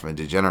talking about from a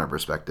degenerate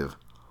perspective.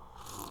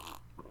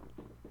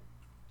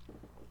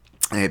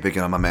 I hate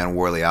picking on my man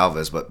Worley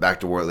Alves, but back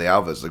to Worley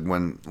Alves.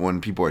 Like,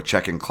 when people are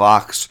checking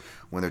clocks,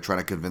 when they're trying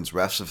to convince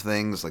refs of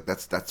things, like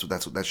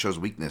that shows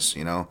weakness.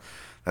 You know,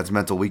 that's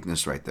mental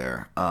weakness right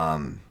there.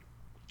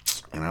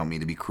 And I don't mean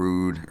to be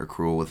crude or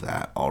cruel with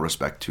that. All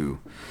respect to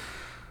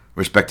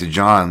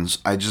Johns.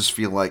 I just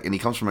feel like, and he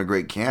comes from a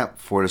great camp,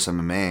 Fortis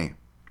MMA.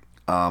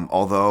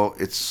 Although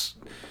it's,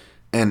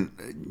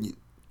 and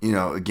you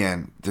know,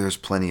 again, there's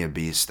plenty of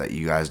beasts that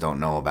you guys don't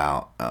know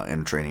about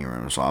in training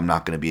rooms. So I'm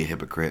not going to be a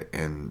hypocrite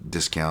and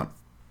discount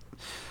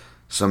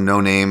some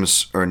no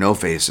names or no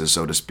faces,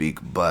 so to speak.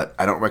 But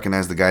I don't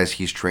recognize the guys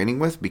he's training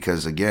with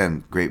because,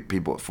 again, great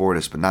people at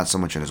Fortis, but not so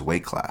much in his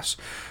weight class.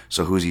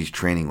 So who's he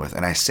training with?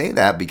 And I say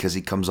that because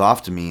he comes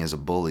off to me as a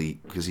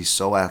bully because he's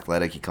so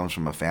athletic. He comes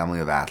from a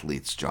family of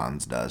athletes,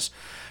 Johns does.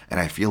 And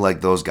I feel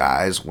like those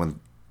guys, when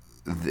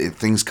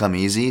things come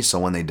easy, so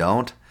when they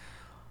don't,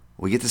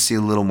 we get to see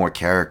a little more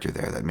character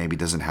there that maybe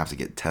doesn't have to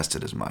get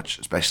tested as much,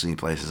 especially in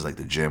places like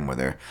the gym where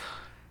they're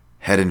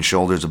head and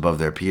shoulders above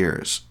their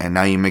peers. And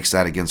now you mix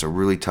that against a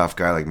really tough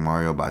guy like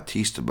Mario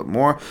Bautista. But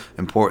more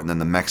important than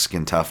the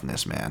Mexican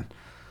toughness, man.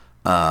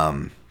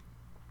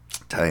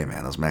 Tell you,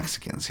 man, those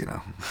Mexicans, you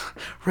know,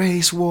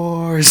 race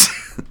wars.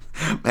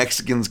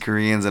 Mexicans,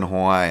 Koreans, and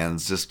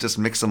Hawaiians, just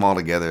mix them all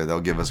together.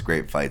 They'll give us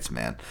great fights,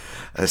 man.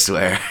 I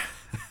swear.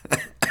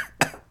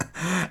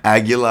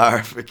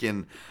 Aguilar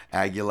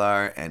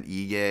and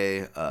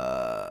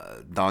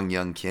Ige, Dong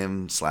Young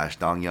Kim /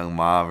 Dong Young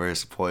Ma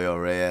versus Pollo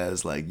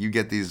Reyes. Like, you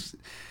get these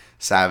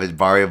savage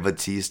Barrio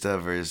Batista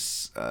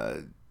versus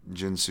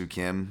Junsu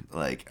Kim.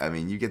 Like, I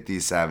mean, you get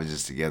these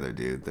savages together,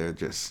 dude. They're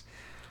just,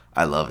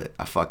 I love it.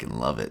 I fucking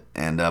love it.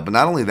 And but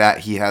not only that,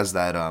 he has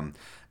that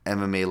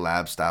MMA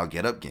lab style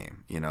get up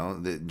game. You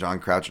know, John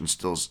Crouch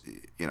instills.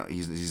 You know,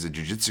 he's a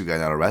jiu-jitsu guy,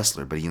 not a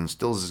wrestler, but he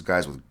instills his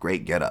guys with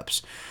great get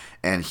ups.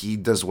 And he's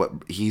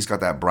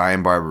got that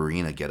Brian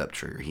Barberina get up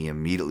trigger. He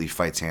immediately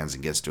fights hands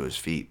and gets to his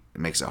feet.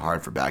 It makes it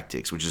hard for back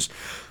takes, which is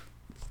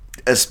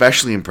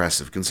especially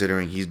impressive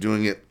considering he's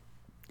doing it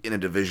in a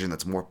division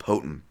that's more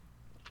potent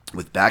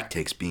with back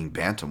takes being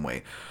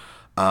bantamweight.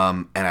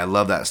 And I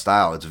love that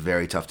style. It's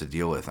very tough to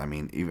deal with. I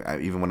mean,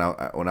 even when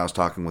I was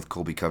talking with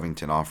Colby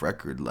Covington off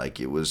record, like,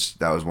 that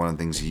was one of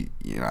the things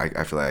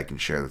I feel like I can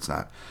share that's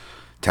not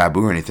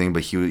taboo or anything,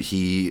 but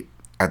he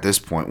at this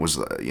point was,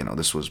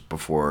 this was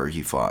before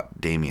he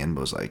fought Damian, but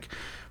was like,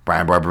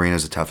 Brian Barberina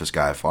is the toughest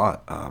guy I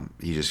fought.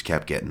 He just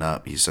kept getting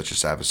up. He's such a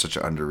savage, such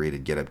an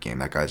underrated get-up game.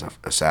 That guy's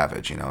a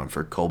savage, and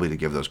for Colby to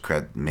give those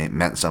cred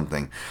meant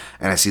something.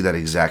 And I see that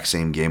exact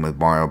same game with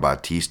Mario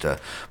Bautista,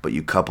 but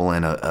you couple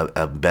in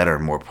a better,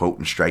 more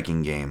potent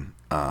striking game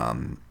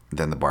than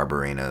the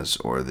Barbarinas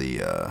or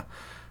the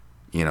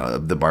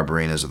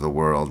Barbarinas of the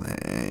world.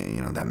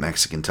 That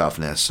Mexican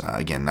toughness.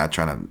 Again, not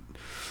trying to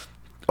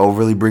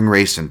overly bring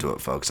race into it,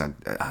 folks.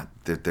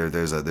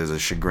 There's a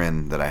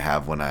chagrin that I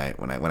have when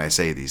I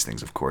say these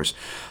things, of course,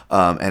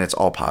 and it's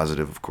all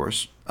positive, of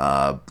course.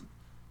 Not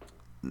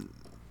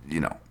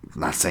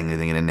saying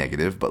anything in a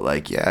negative, but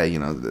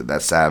that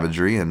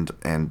savagery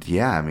and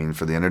yeah, I mean,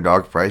 for the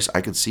underdog price,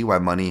 I could see why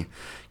money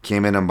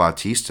came in on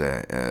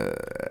Bautista,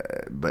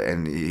 but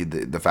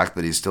the fact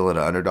that he's still at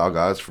an underdog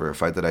odds for a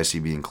fight that I see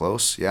being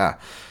close, yeah,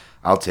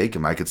 I'll take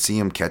him. I could see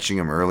him catching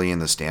him early in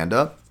the stand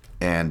up.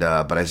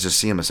 But I just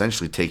see him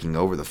essentially taking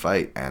over the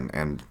fight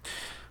and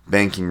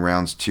banking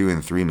rounds 2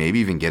 and 3, maybe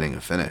even getting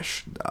a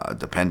finish,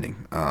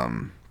 depending.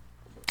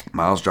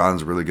 Miles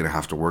Johnson's really going to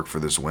have to work for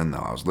this win, though.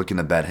 I was looking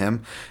to bet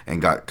him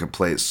and got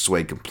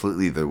swayed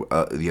completely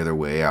the other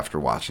way after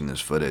watching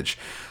this footage.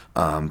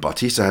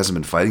 Bautista hasn't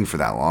been fighting for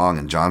that long,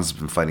 and Johnson's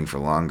been fighting for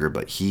longer,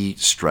 but he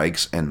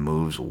strikes and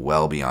moves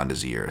well beyond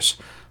his years.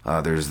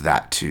 There's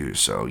that, too.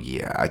 So,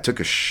 yeah, I took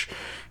a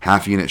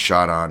half-unit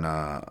shot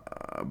on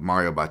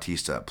Mario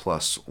Bautista at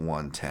plus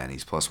 110.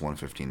 He's plus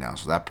 115 now,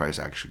 so that price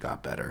actually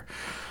got better.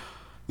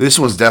 This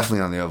one's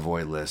definitely on the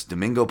avoid list.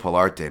 Domingo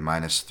Pilarte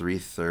minus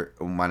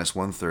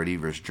 130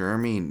 versus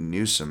Jeremy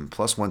Newsom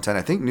plus 110.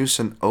 I think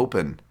Newsom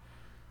opened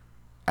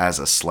as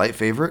a slight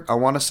favorite, I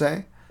want to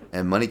say,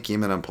 and money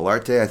came in on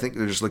Pilarte. I think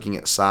they're just looking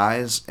at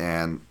size,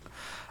 and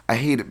I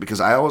hate it because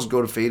I always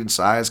go to faded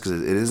size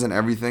because it isn't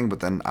everything,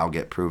 but then I'll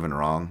get proven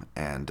wrong.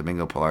 And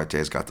Domingo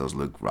Pilarte's got those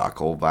Luke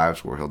Rockhold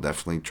vibes where he'll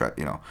definitely try,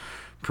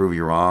 prove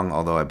you wrong,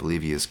 although I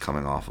believe he is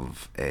coming off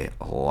of a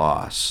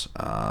loss.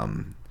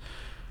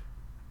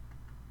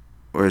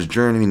 Whereas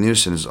Jeremy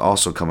Newson is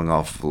also coming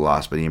off of a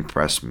loss, but he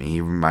impressed me. He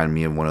reminded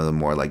me of one of the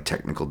more like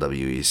technical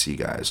WEC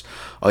guys.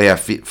 Oh yeah,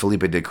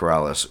 Felipe de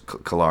Colares,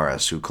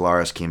 who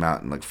Colares came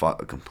out and like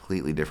fought a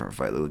completely different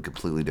fight, like a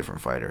completely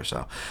different fighter.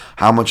 So,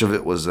 how much of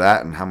it was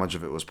that, and how much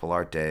of it was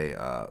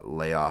Pilarte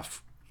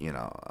layoff,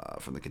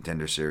 from the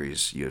Contender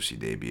Series, UFC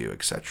debut,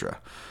 etc.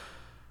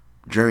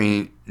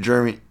 Jeremy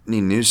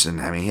Newson,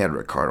 I mean, he had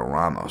Ricardo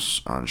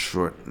Ramos on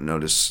short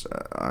notice.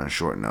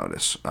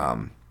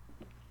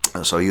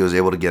 So he was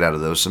able to get out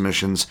of those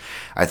submissions.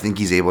 I think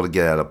he's able to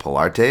get out of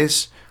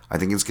Pilarte's. I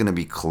think it's going to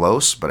be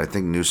close, but I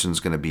think Newsom's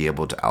going to be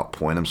able to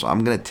outpoint him. So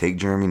I'm going to take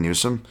Jeremy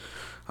Newsom.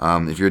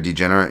 If you're a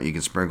degenerate, you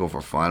can sprinkle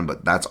for fun,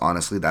 but that's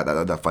honestly,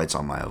 that fight's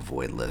on my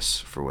avoid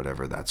list for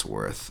whatever that's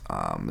worth.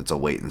 It's a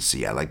wait and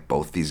see. I like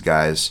both these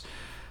guys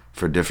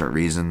for different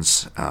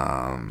reasons.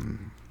 I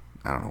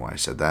don't know why I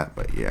said that,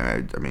 but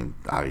yeah, I mean,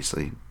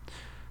 obviously,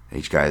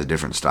 each guy has a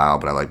different style,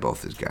 but I like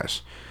both these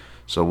guys.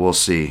 So we'll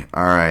see.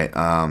 All right.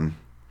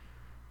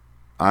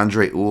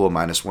 Andre Ewell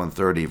minus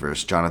 130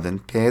 versus Jonathan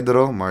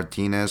Pedro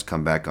Martinez.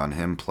 Come back on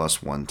him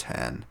plus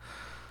 110.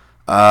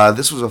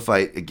 This was a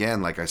fight,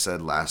 again, like I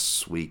said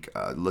last week,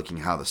 looking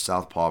how the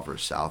Southpaw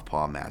versus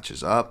Southpaw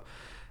matches up.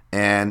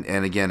 And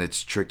again,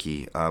 it's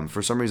tricky.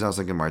 For some reason, I was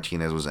thinking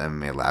Martinez was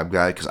an MMA lab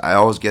guy because I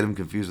always get him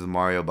confused with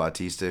Mario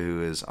Bautista,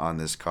 who is on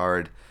this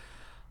card.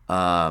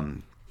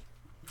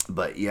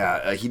 But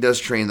yeah, he does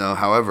train, though,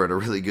 however, at a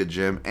really good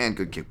gym and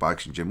good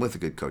kickboxing gym with a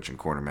good coach and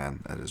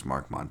cornerman. That is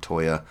Mark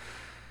Montoya.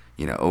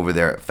 Over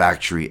there at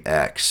Factory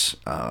X.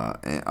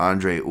 And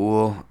Andre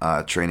Ewell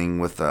training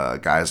with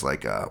guys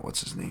like,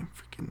 what's his name?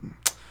 Freaking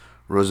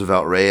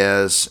Roosevelt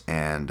Reyes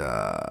and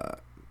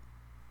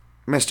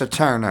Mr.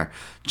 Turner.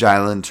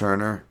 Jalen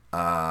Turner.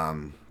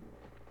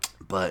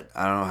 But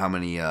I don't know how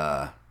many...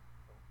 well,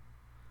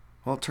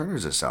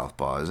 Turner's a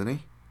southpaw, isn't he?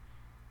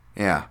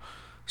 Yeah.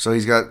 So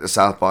he's got a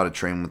southpaw to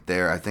train with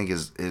there. I think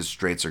his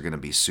straights are going to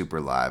be super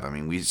live. I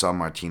mean, we saw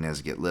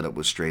Martinez get lit up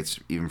with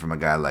straights even from a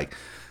guy like...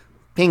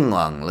 Ping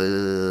Long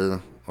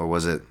Lu, or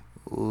was it?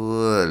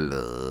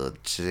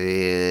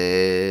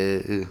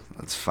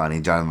 That's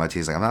funny. John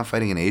Martinez like, I'm not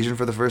fighting an Asian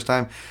for the first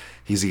time.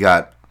 He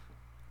got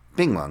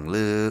Ping Long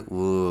Lu,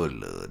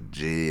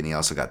 and he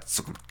also got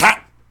Sorry,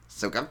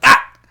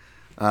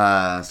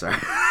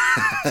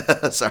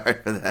 sorry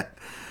for that.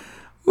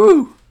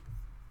 Woo.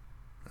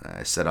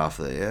 I set off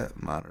the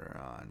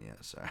monitor on. Yeah,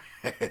 sorry.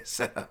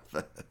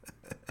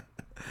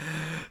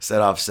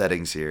 Set off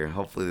settings here.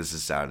 Hopefully this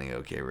is sounding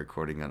okay.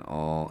 Recording on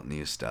all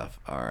new stuff.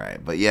 All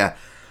right, but yeah,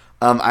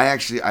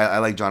 I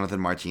like Jonathan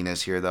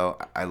Martinez here though.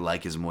 I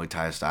like his Muay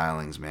Thai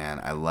stylings,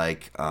 man. I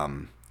like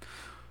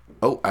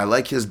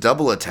his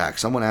double attack.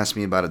 Someone asked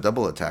me about a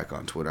double attack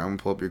on Twitter. I'm gonna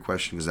pull up your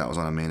question because that was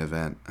on a main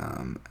event.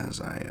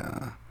 As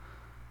I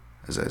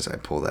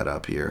pull that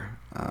up here.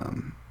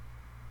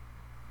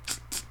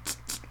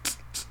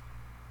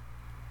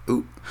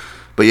 Ooh.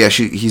 But yeah,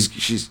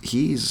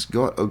 he's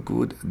got a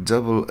good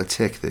double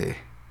attack there.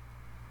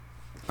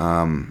 What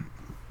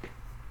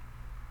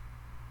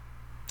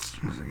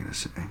was I gonna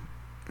say?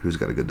 Who's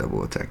got a good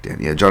double attack, Dan?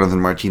 Yeah, Jonathan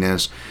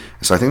Martinez.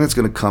 So I think that's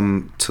gonna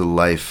come to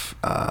life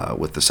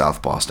with the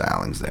southpaw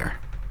stylings there.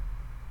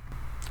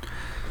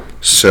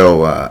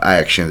 So I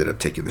actually ended up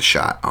taking the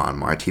shot on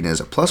Martinez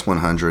at plus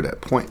 100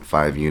 at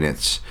 0.5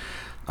 units.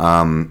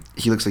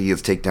 He looks like he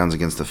gets takedowns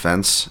against the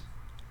fence.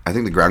 I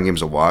think the ground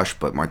game's a wash,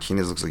 but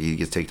Martinez looks like he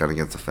gets takedown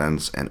against the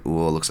fence, and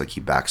Ewell looks like he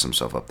backs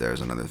himself up there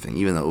is another thing.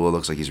 Even though Ewell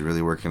looks like he's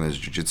really working on his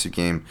jiu-jitsu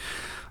game,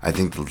 I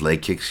think the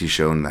leg kicks he's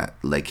shown that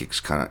leg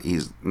kicks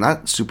he's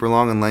not super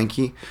long and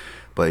lanky,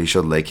 but he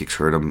showed leg kicks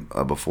hurt him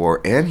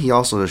before, and he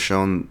also has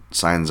shown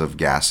signs of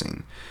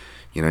gassing.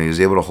 He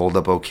was able to hold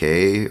up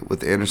okay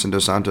with Anderson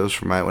Dos Santos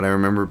from what I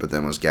remember, but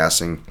then was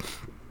gassing.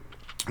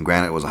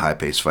 Granted, it was a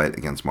high-paced fight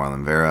against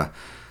Marlon Vera.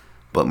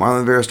 But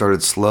Marlon Vera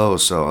started slow,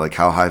 so like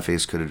how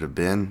high-faced could it have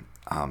been?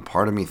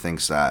 Part of me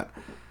thinks that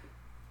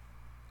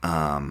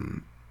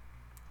Andre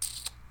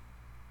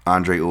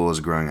Ewell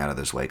is growing out of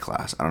this weight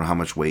class. I don't know how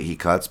much weight he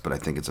cuts, but I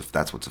think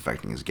that's what's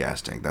affecting his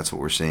gas tank. That's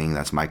what we're seeing.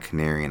 That's my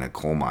canary in a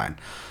coal mine.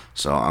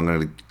 So I'm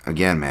going to,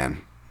 again,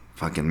 man,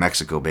 fucking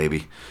Mexico,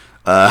 baby.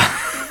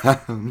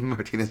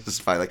 Martinez is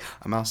fight like,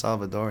 I'm El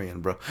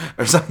Salvadorian, bro,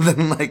 or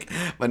something like.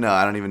 But no,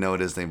 I don't even know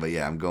what his thing. But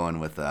yeah, I'm going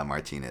with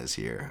Martinez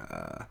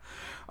here.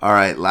 All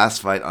right,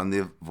 last fight on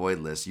the void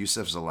list: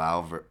 Youssef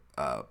Zalal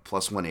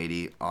plus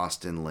 180,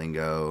 Austin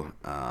Lingo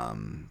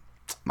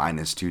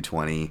minus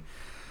 220.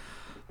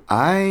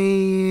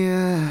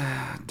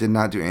 I did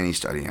not do any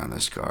studying on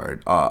this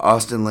card.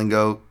 Austin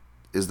Lingo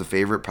is the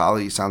favorite.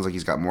 Probably sounds like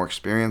he's got more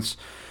experience.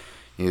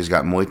 He's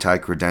got Muay Thai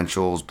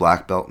credentials,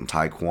 black belt in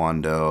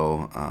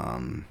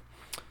Taekwondo,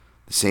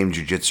 the same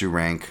jiu-jitsu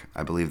rank.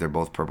 I believe they're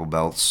both purple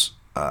belts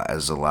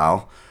as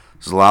Zalal.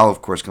 Zalal,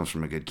 of course, comes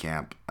from a good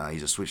camp.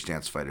 He's a switch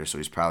stance fighter, so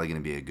he's probably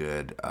going to be a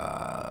good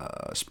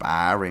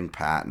sparring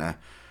partner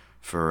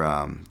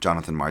for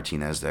Jonathan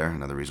Martinez there.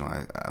 Another reason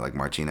why I like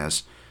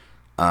Martinez.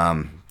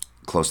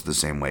 Close to the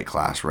same weight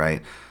class,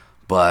 right?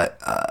 But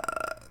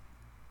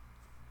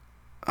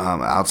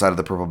outside of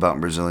the purple belt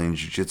in Brazilian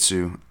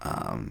Jiu-Jitsu.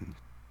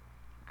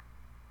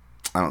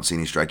 I don't see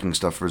any striking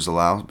stuff for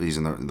Zalal, but he's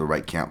in the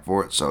right camp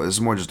for it. So this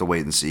is more just a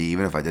wait and see.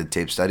 Even if I did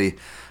tape study,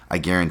 I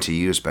guarantee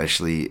you,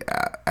 especially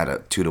at a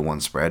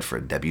 2-1 spread for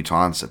a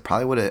debutante, it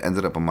probably would have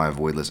ended up on my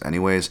avoid list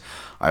anyways.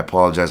 I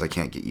apologize, I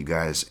can't get you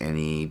guys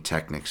any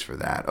techniques for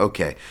that.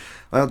 Okay,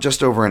 well,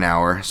 just over an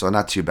hour, so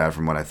not too bad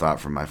from what I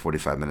thought from my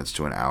 45 minutes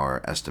to an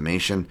hour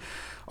estimation.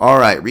 All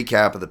right,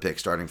 recap of the pick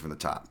starting from the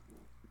top.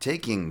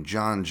 Taking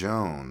John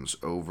Jones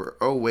over.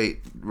 Oh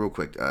wait, real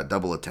quick.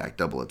 Double attack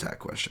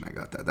question. I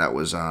got that. That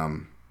was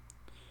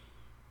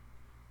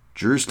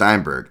Drew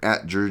Steinberg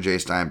at Drew J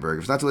Steinberg.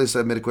 If it's not too late to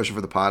submit a question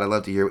for the pod, I'd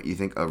love to hear what you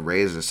think of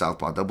Reyes as a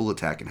southpaw double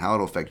attack and how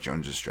it'll affect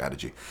Jones'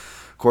 strategy.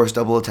 Of course,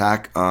 double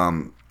attack.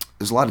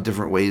 There's a lot of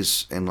different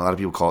ways, and a lot of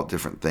people call it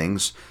different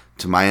things.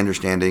 To my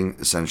understanding,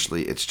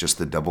 essentially, it's just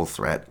the double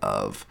threat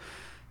of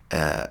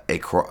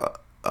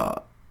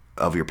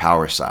of your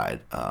power side.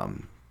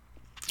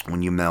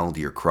 When you meld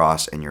your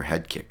cross and your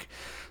head kick.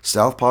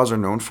 Southpaws are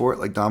known for it,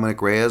 like Dominic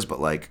Reyes,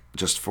 but like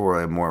just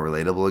for a more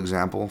relatable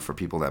example, for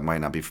people that might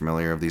not be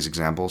familiar with these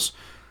examples,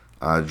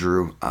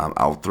 Drew,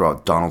 I'll throw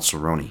out Donald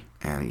Cerrone,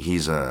 and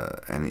he's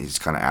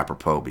kind of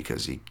apropos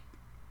because he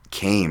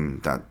came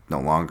from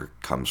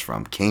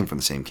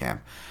the same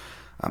camp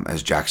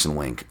as Jackson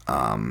Wink.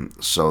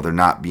 So they're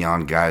not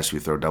beyond guys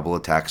who throw double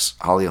attacks.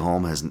 Holly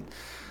Holm has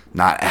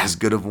not as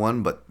good of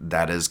one, but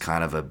that is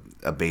kind of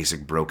a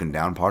basic broken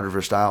down part of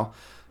her style.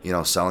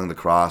 Selling the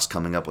cross,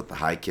 coming up with the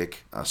high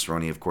kick.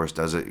 Cerrone, of course,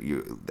 does it.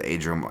 The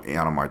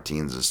Adriano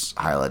Martins'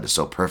 highlight is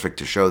so perfect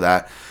to show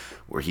that,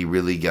 where he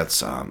really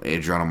gets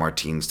Adriano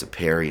Martins to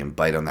parry and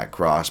bite on that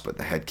cross, but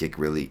the head kick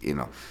really,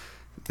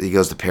 he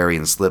goes to parry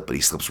and slip, but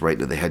he slips right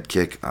into the head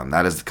kick.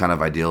 That is the kind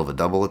of ideal of a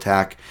double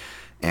attack.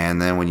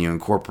 And then when you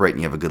incorporate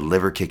and you have a good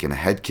liver kick and a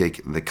head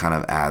kick, that kind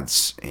of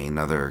adds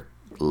another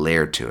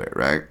layer to it,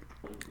 right?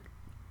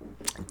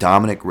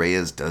 Dominic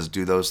Reyes does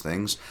do those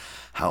things.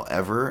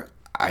 However,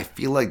 I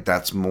feel like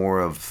that's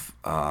more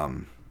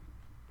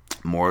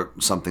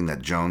something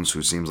that Jones,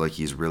 who seems like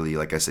he's really,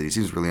 like I said, he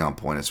seems really on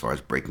point as far as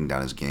breaking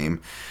down his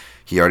game.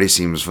 He already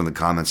seems, from the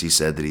comments he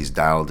said, that he's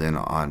dialed in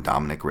on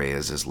Dominic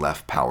Reyes'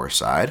 left power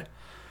side.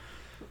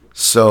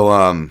 So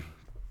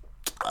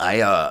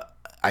I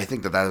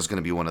think that is going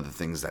to be one of the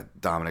things that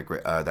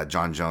that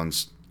John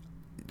Jones,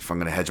 if I'm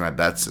going to hedge my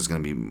bets, is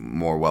going to be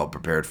more well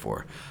prepared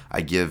for.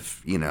 I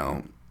give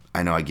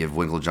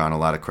Winklejohn a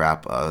lot of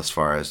crap as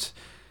far as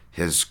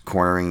his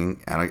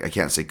cornering, and I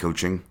can't say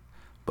coaching,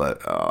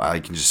 but I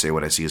can just say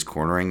what I see as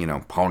cornering.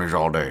 Ponies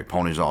all day,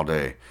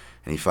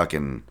 and he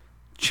fucking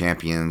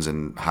champions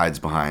and hides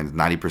behind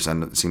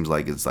 90%. It seems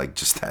like it's like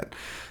just that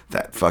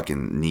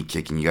fucking knee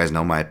kicking. You guys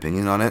know my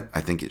opinion on it.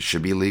 I think it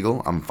should be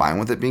legal. I'm fine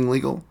with it being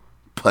legal,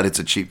 but it's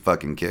a cheap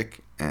fucking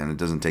kick, and it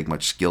doesn't take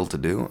much skill to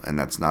do, and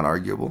that's not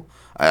arguable.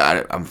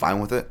 I'm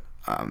fine with it.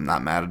 I'm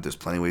not mad at it. There's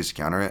plenty of ways to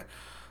counter it.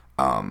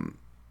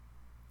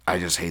 I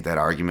just hate that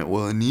argument.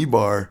 Well, a knee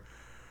bar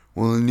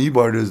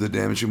does the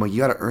damage. I'm like, you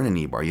got to earn a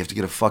knee bar. You have to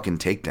get a fucking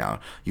takedown.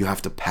 You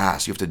have to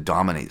pass. You have to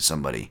dominate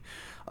somebody.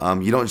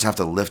 You don't just have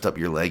to lift up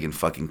your leg and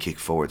fucking kick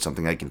forward,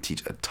 something I can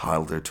teach a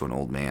toddler to an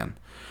old man.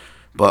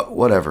 But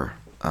whatever.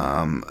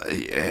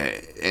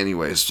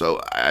 Anyways,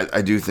 so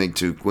I do think,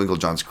 to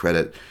Winklejohn's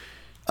credit,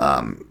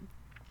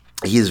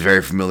 he is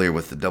very familiar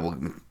with the double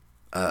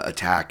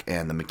attack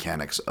and the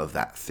mechanics of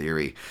that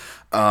theory.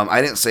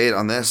 I didn't say it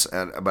on this,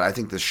 but I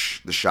think the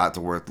shot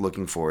that we're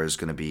looking for is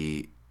going to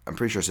be, I'm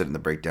pretty sure I said it in the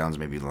breakdowns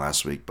maybe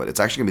last week, but it's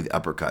actually going to be the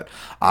uppercut.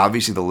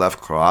 Obviously, the left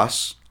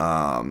cross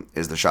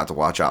is the shot to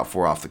watch out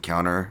for off the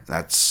counter.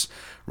 That's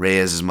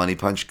Reyes' money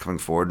punch coming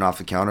forward and off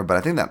the counter. But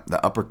I think that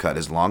the uppercut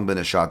has long been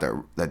a shot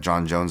that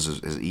John Jones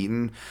has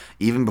eaten.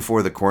 Even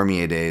before the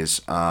Cormier days,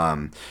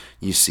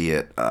 you see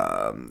it.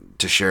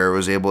 Teixeira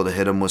was able to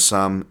hit him with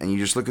some, and you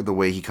just look at the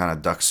way he kind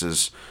of ducks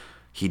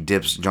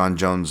John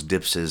Jones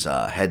dips his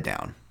head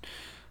down.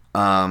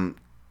 I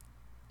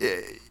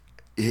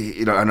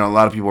know a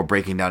lot of people are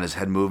breaking down his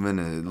head movement,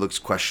 and it looks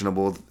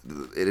questionable.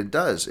 It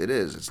does. It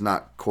is. It's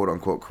not quote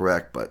unquote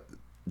correct, but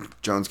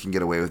Jones can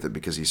get away with it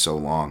because he's so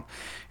long,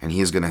 and he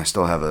is going to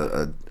still have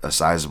a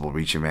sizable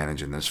reach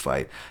advantage in this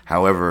fight.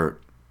 However,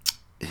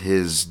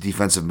 his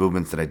defensive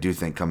movements that I do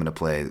think come into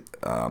play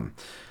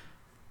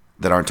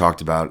that aren't talked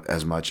about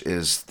as much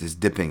is his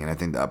dipping, and I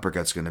think the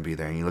uppercut's going to be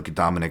there. And you look at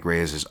Dominic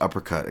Reyes'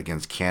 uppercut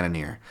against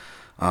Cannonier.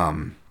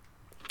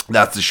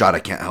 That's the shot I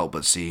can't help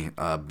but see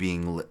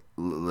being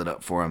lit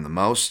up for him the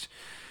most.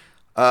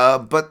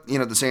 But,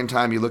 at the same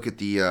time, you look at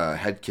the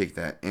head kick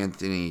that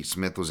Anthony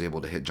Smith was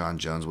able to hit John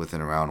Jones with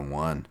in round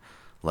one.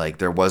 Like,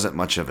 there wasn't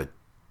much of a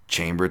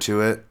chamber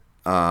to it.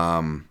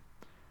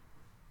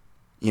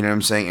 You know what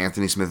I'm saying?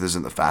 Anthony Smith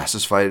isn't the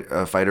fastest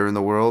fighter in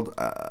the world.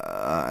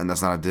 And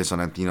that's not a diss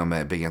on Anthony. I'm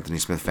a big Anthony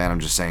Smith fan.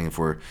 I'm just saying, if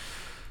we're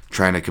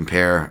trying to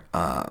compare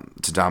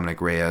to Dominic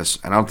Reyes,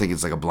 and I don't think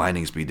it's like a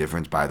blinding speed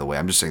difference, by the way.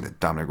 I'm just saying that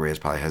Dominic Reyes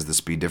probably has the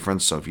speed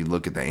difference. So if you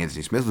look at that,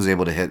 Anthony Smith was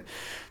able to hit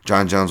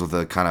John Jones with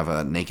a kind of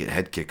a naked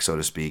head kick, so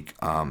to speak,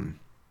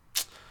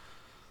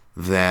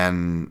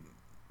 then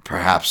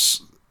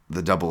perhaps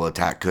the double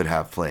attack could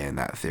have play in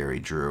that theory,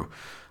 Drew.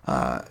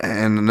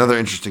 And another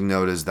interesting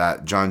note is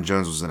that John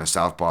Jones was in a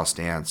southpaw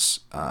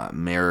stance,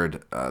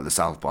 mirrored the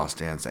southpaw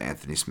stance that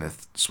Anthony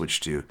Smith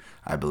switched to,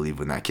 I believe,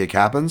 when that kick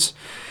happens.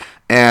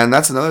 And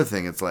that's another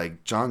thing. It's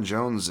like John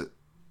Jones,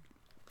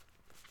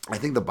 I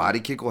think the body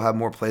kick will have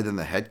more play than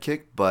the head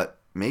kick, but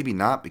maybe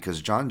not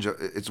because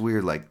it's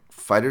weird. Like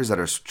fighters that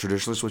are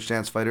traditionally switch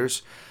stance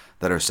fighters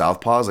that are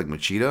southpaws, like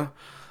Machida,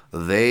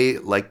 they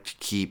like to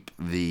keep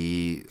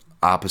the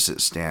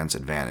opposite stance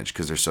advantage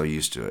because they're so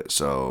used to it.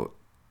 So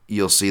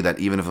you'll see that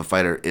even if a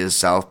fighter is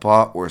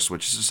southpaw or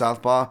switches to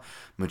southpaw,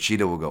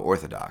 Machida will go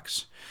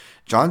orthodox.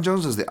 John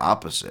Jones is the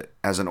opposite.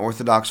 As an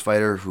orthodox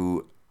fighter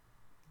who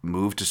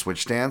moved to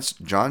switch stance,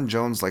 John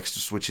Jones likes to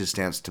switch his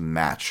stance to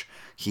match.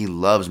 He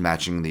loves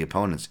matching the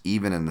opponents,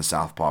 even in the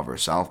southpaw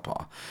versus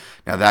southpaw.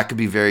 Now that could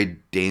be very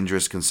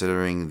dangerous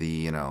considering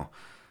the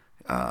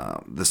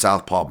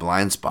southpaw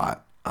blind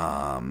spot,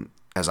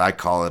 as I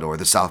call it, or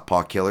the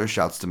southpaw killer.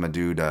 Shouts to my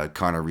dude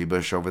Connor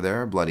Rebush over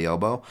there, Bloody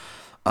Elbow.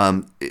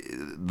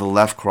 The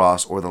left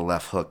cross or the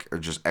left hook are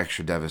just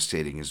extra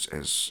devastating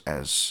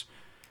as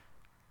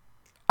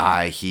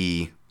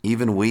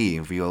even we,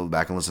 if we go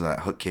back and listen to that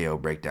hook KO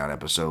breakdown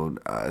episode,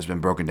 has been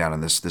broken down in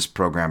this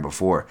program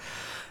before.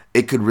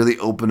 It could really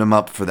open him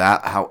up for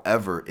that.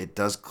 However, it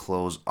does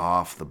close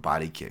off the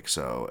body kick,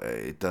 so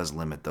it does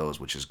limit those,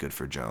 which is good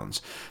for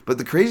Jones. But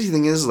the crazy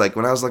thing is, like,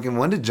 when I was looking,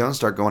 when did Jones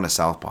start going to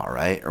southpaw,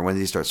 right? Or when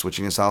did he start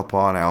switching to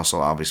southpaw? And I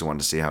also obviously wanted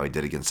to see how he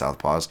did against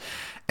southpaws.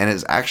 And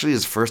it's actually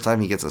his first time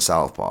he gets a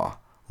southpaw.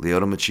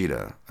 Lyoto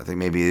Machida. I think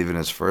maybe even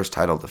his first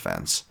title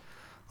defense.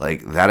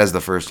 Like, that is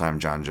the first time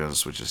John Jones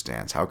switches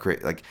stance. How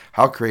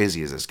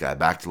crazy is this guy?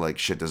 Back to, like,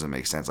 shit doesn't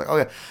make sense. Like, oh,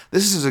 yeah,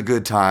 this is a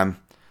good time.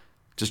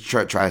 Just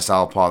try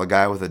southpaw. The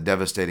guy with a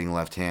devastating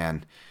left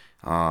hand,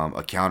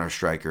 a counter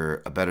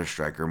striker, a better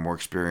striker, more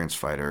experienced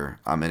fighter.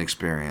 I'm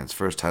inexperienced.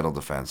 First title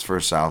defense.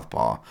 First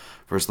southpaw.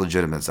 First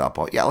legitimate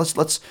southpaw. Yeah,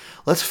 let's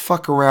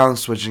fuck around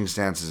switching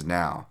stances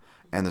now.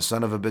 And the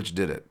son of a bitch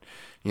did it.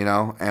 You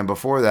know, and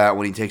before that,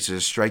 when he takes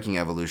his striking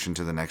evolution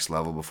to the next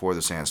level before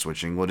the stance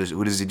switching,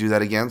 who does he do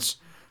that against?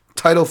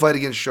 Title fight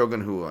against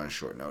Shogun Rua on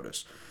short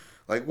notice.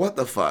 Like, what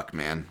the fuck,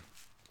 man?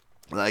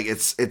 Like,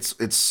 it's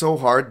so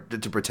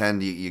hard to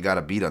pretend you got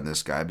a beat on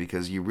this guy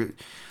because you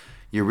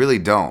really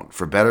don't.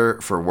 For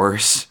better, for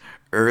worse,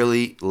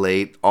 early,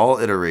 late, all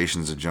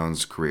iterations of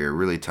Jones' career,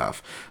 really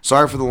tough.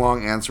 Sorry for the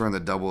long answer on the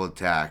double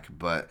attack,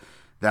 but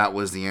that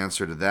was the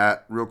answer to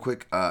that. Real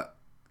quick,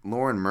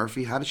 Lauren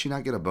Murphy, how did she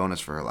not get a bonus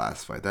for her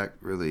last fight? That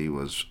really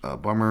was a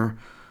bummer.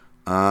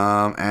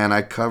 And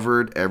I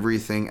covered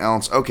everything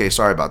else. Okay,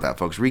 sorry about that,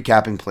 folks.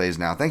 Recapping plays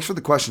now. Thanks for the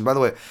questions. By the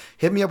way,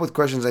 hit me up with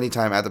questions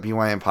anytime at the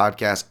PYM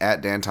podcast,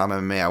 at Dan Tom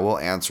MMA. I will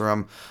answer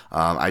them.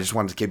 I just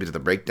wanted to keep it to the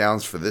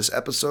breakdowns for this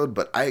episode,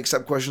 but I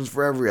accept questions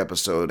for every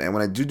episode. And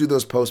when I do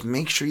those posts,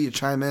 make sure you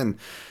chime in.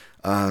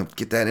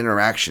 Get that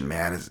interaction,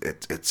 man.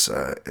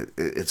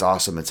 It's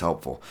awesome. It's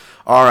helpful.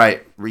 All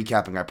right,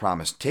 recapping, I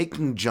promise.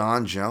 Taking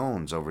John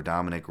Jones over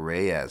Dominic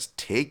Reyes.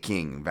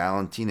 Taking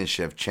Valentina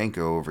Shevchenko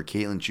over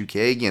Caitlin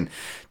Chukagian.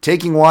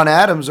 Taking Juan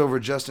Adams over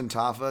Justin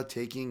Tafa.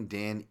 Taking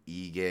Dan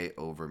Ige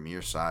over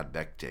Mirsad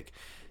Bektik.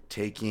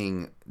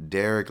 Taking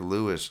Derek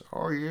Lewis,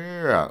 over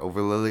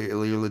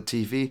Lily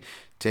Latifi.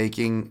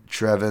 Taking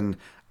Trevin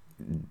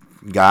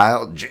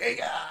Jay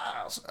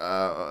Giles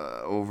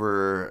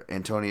over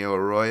Antonio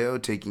Arroyo,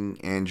 taking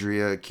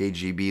Andrea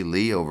KGB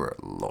Lee over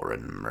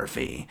Lauren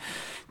Murphy,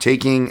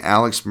 taking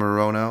Alex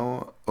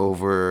Morono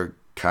over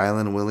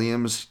Kylan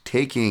Williams,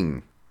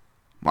 taking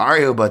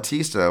Mario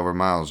Batista over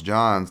Miles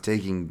Johns,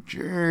 taking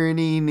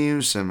Journey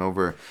Newsom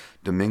over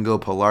Domingo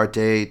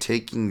Pilarte,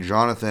 taking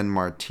Jonathan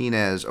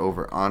Martinez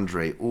over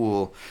Andre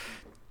Uhl,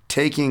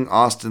 taking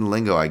Austin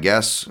Lingo, I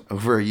guess,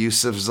 over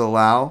Yusuf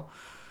Zalal.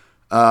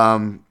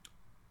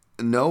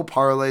 No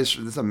parlays.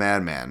 This is a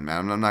madman,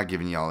 man. I'm not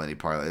giving y'all any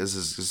parlay. This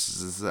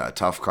is a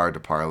tough card to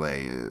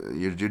parlay.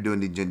 You're doing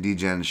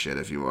degen shit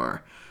if you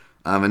are.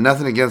 And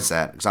nothing against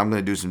that, because I'm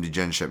going to do some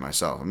degen shit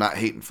myself. I'm not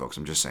hating, folks.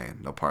 I'm just saying.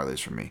 No parlays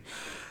for me.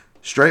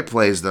 Straight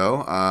plays,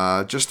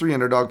 though. Just 3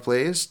 underdog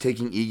plays.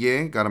 Taking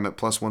Ige. Got him at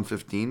plus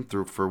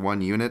 115 for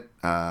 1 unit.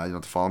 You don't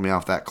have to follow me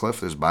off that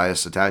cliff. There's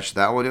bias attached to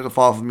that one. You don't have to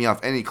follow me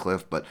off any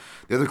cliff, but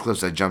the other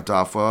cliffs I jumped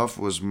off of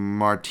was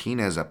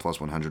Martinez at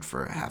plus 100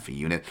 for half a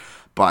unit.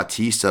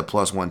 Bautista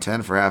plus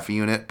 110 for half a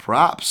unit.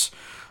 Props.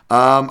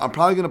 I'm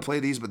probably going to play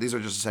these, but these are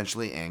just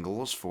essentially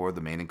angles for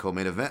the main and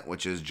co-main event,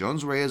 which is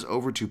Jones Reyes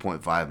over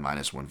 2.5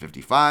 minus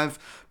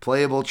 155.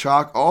 Playable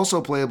chalk.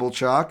 Also playable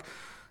chalk.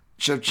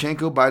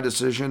 Shevchenko by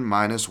decision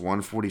minus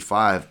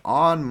 145.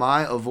 On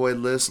my avoid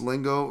list,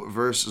 Lingo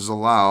versus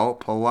Zalal.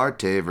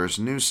 Pilarte versus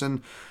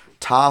Newson.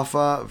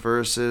 Tafa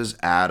versus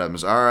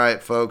Adams. All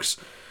right, folks.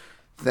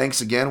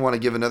 Thanks again. Want to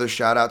give another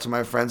shout out to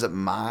my friends at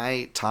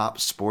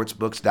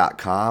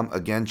mytopsportsbooks.com.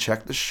 Again,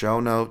 check the show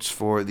notes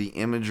for the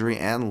imagery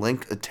and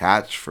link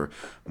attached for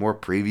more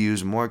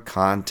previews, more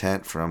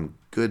content from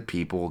good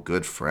people,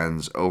 good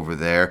friends over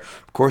there.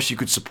 Of course, you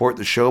could support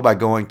the show by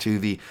going to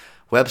the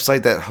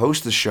website that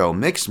hosts the show,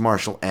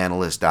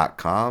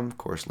 mixedmartialanalyst.com. Of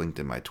course, linked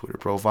in my Twitter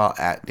profile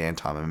at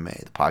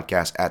DanTomMMA. The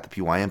podcast at the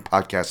PYM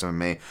Podcast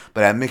MMA,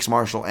 but at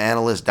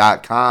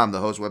mixedmartialanalyst.com, the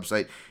host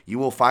website, you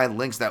will find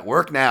links that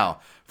work now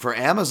for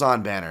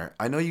Amazon banner.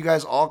 I know you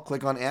guys all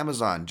click on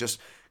Amazon. Just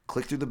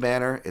click through the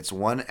banner. It's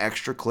one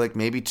extra click,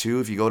 maybe two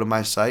if you go to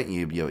my site and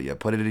you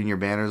put it in your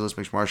banners list,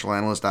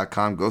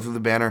 mixedmartialanalyst.com. Go through the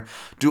banner.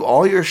 Do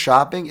all your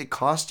shopping. It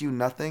costs you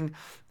nothing.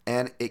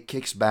 And it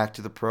kicks back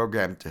to the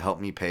program to help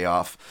me pay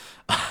off,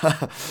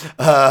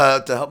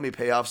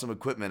 some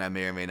equipment I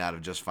may or may not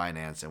have just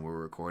financed and we're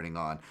recording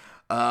on,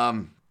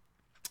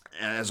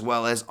 as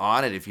well as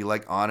on it. If you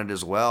like on it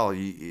as well,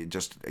 you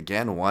just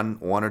again one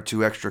or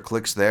two extra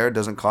clicks there,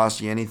 doesn't cost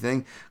you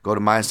anything. Go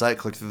to my site,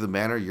 click through the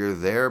banner, you're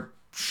there.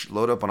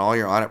 Load up on all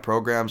your on it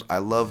programs. I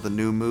love the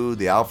New Mood,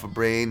 the Alpha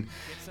Brain,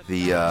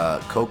 the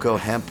cocoa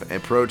hemp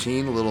and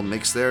protein, a little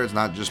mix there. It's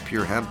not just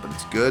pure hemp, but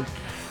it's good.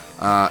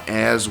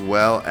 As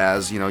well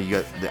as, you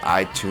got the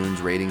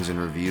iTunes ratings and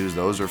reviews.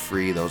 Those are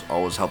free. Those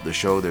always help the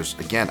show.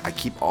 I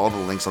keep all the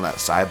links on that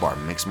sidebar,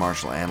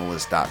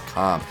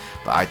 mixedmartialanalyst.com.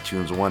 The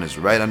iTunes one is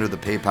right under the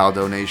PayPal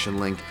donation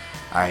link.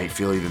 I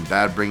feel even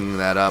bad bringing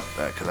that up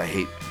because I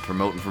hate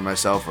promoting for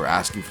myself or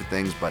asking for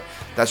things, but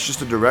that's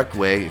just a direct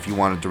way if you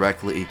want to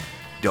directly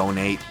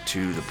donate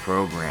to the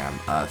program.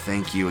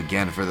 Thank you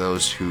again for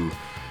those who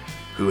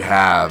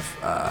have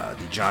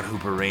the John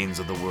Hooper Reigns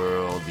of the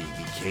world, the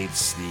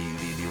Cates, the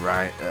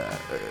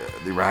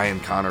Ryan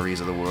Connerys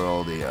of the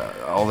world,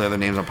 all the other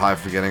names I'm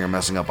probably forgetting or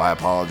messing up. I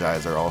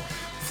apologize. They're all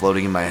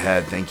floating in my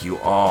head. Thank you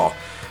all.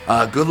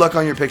 Good luck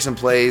on your picks and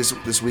plays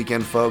this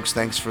weekend, folks.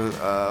 Thanks for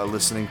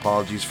listening.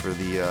 Apologies for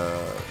the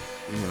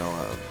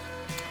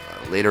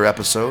later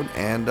episode,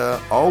 and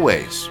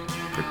always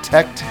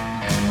protect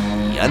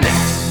your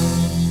necks.